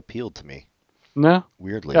really have appealed to me. No.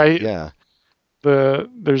 Weirdly, Yeah,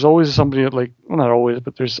 there's always somebody not always,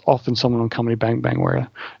 but there's often someone on Comedy Bang Bang where,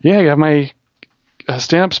 you have my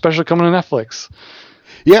stand-up special coming to Netflix.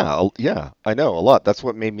 Yeah, I know a lot. That's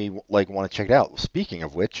what made me want to check it out. Speaking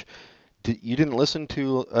of which, you didn't listen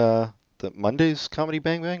to the Monday's Comedy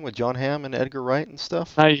Bang Bang with John Hamm and Edgar Wright and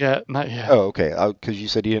stuff? Not yet. Oh, okay. Because you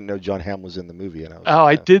said you didn't know John Hamm was in the movie, and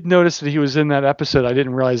I did notice that he was in that episode. I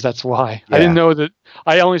didn't realize that's why. Yeah. I didn't know that.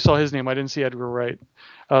 I only saw his name. I didn't see Edgar Wright.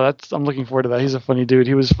 I'm looking forward to that. He's a funny dude.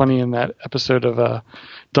 He was funny in that episode of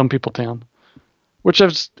Dumb People Town, which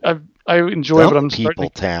I enjoy, but I'm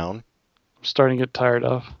starting to get tired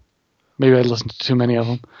of. Maybe I listened to too many of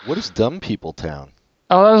them. What is Dumb People Town?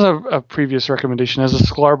 Oh, that was a previous recommendation. As the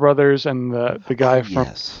Sklar brothers and the guy from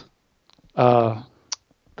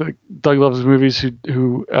the Doug Loves Movies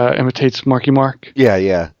who imitates Marky Mark.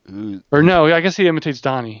 Yeah. Or no, I guess he imitates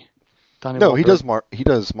Donnie. No, Wahlberg. He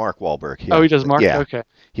does Mark Wahlberg. He does Mark? Yeah. Okay.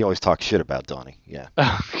 He always talks shit about Donnie. Yeah.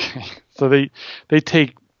 Okay. So they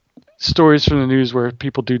take stories from the news where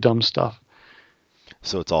people do dumb stuff.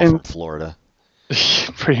 So it's all from Florida.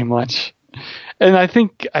 Pretty much. And I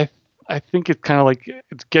think it's kind of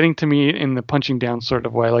it's getting to me in the punching down sort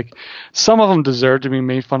of way. Like, some of them deserve to be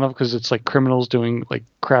made fun of because it's like criminals doing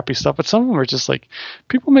crappy stuff, but some of them are just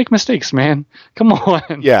people make mistakes, man. Come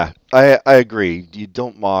on. Yeah, I agree. You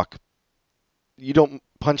don't mock. You don't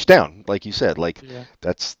punch down, like you said.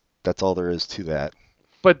 That's all there is to that.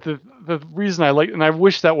 But the reason I and I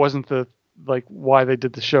wish that wasn't why they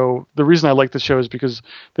did the show. The reason I like the show is because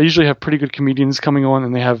they usually have pretty good comedians coming on,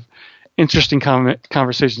 and they have interesting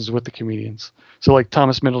conversations with the comedians. So like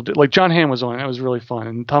Thomas Middleditch, like John Hamm was on. That was really fun,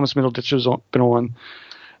 and Thomas Middleditch has been on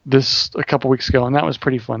this a couple weeks ago, and that was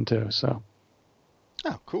pretty fun too. So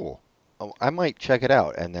Oh, cool. Oh, I might check it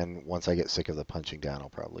out, and then once I get sick of the punching down, I'll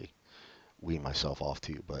probably wean myself off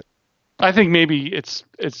too. But I think maybe it's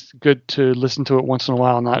good to listen to it once in a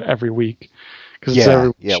while, not every week, because it's yeah,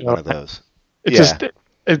 every yeah, show. one of those. It Yeah. just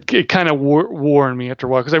it kind of wore on me after a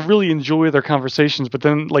while because I really enjoy their conversations, but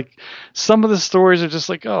then like some of the stories are just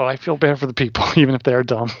like, oh, I feel bad for the people, even if they're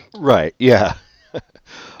dumb. Right, yeah.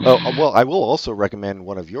 Oh, well, I will also recommend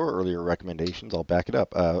one of your earlier recommendations. I'll back it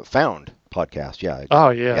up. Found podcast. Yeah. Oh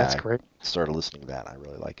yeah, that's I great. started listening to that. I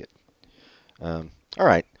really like it. All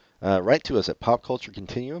right. Write to us at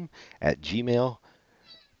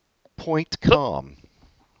popculturecontinuum@gmail.com.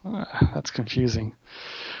 That's confusing.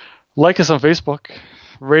 Like us on Facebook,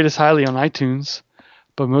 rate us highly on iTunes,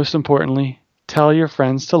 but most importantly, tell your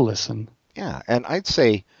friends to listen. Yeah, and I'd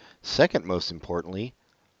say second most importantly,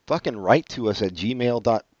 fucking write to us at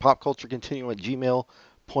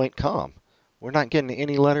popculturecontinuum@gmail.com. We're not getting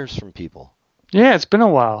any letters from people. Yeah, it's been a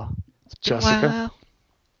while. Jessica.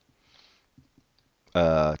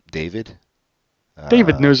 David.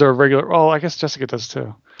 David knows our regular. Oh, I guess Jessica does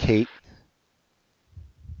too. Kate.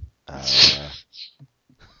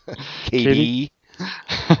 Katie.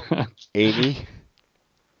 Amy.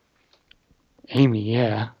 Amy,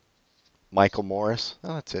 yeah. Michael Morris.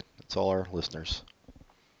 Oh, that's it. That's all our listeners.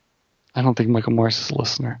 I don't think Michael Morris is a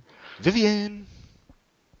listener. Vivian.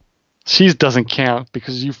 She doesn't count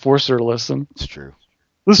because you forced her to listen. It's true.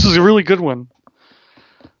 This is a really good one.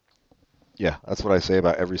 Yeah, that's what I say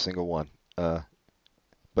about every single one. But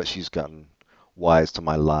she's gotten wise to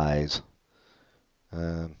my lies.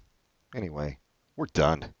 Anyway, we're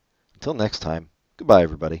done. Until next time, goodbye,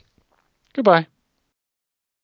 everybody. Goodbye.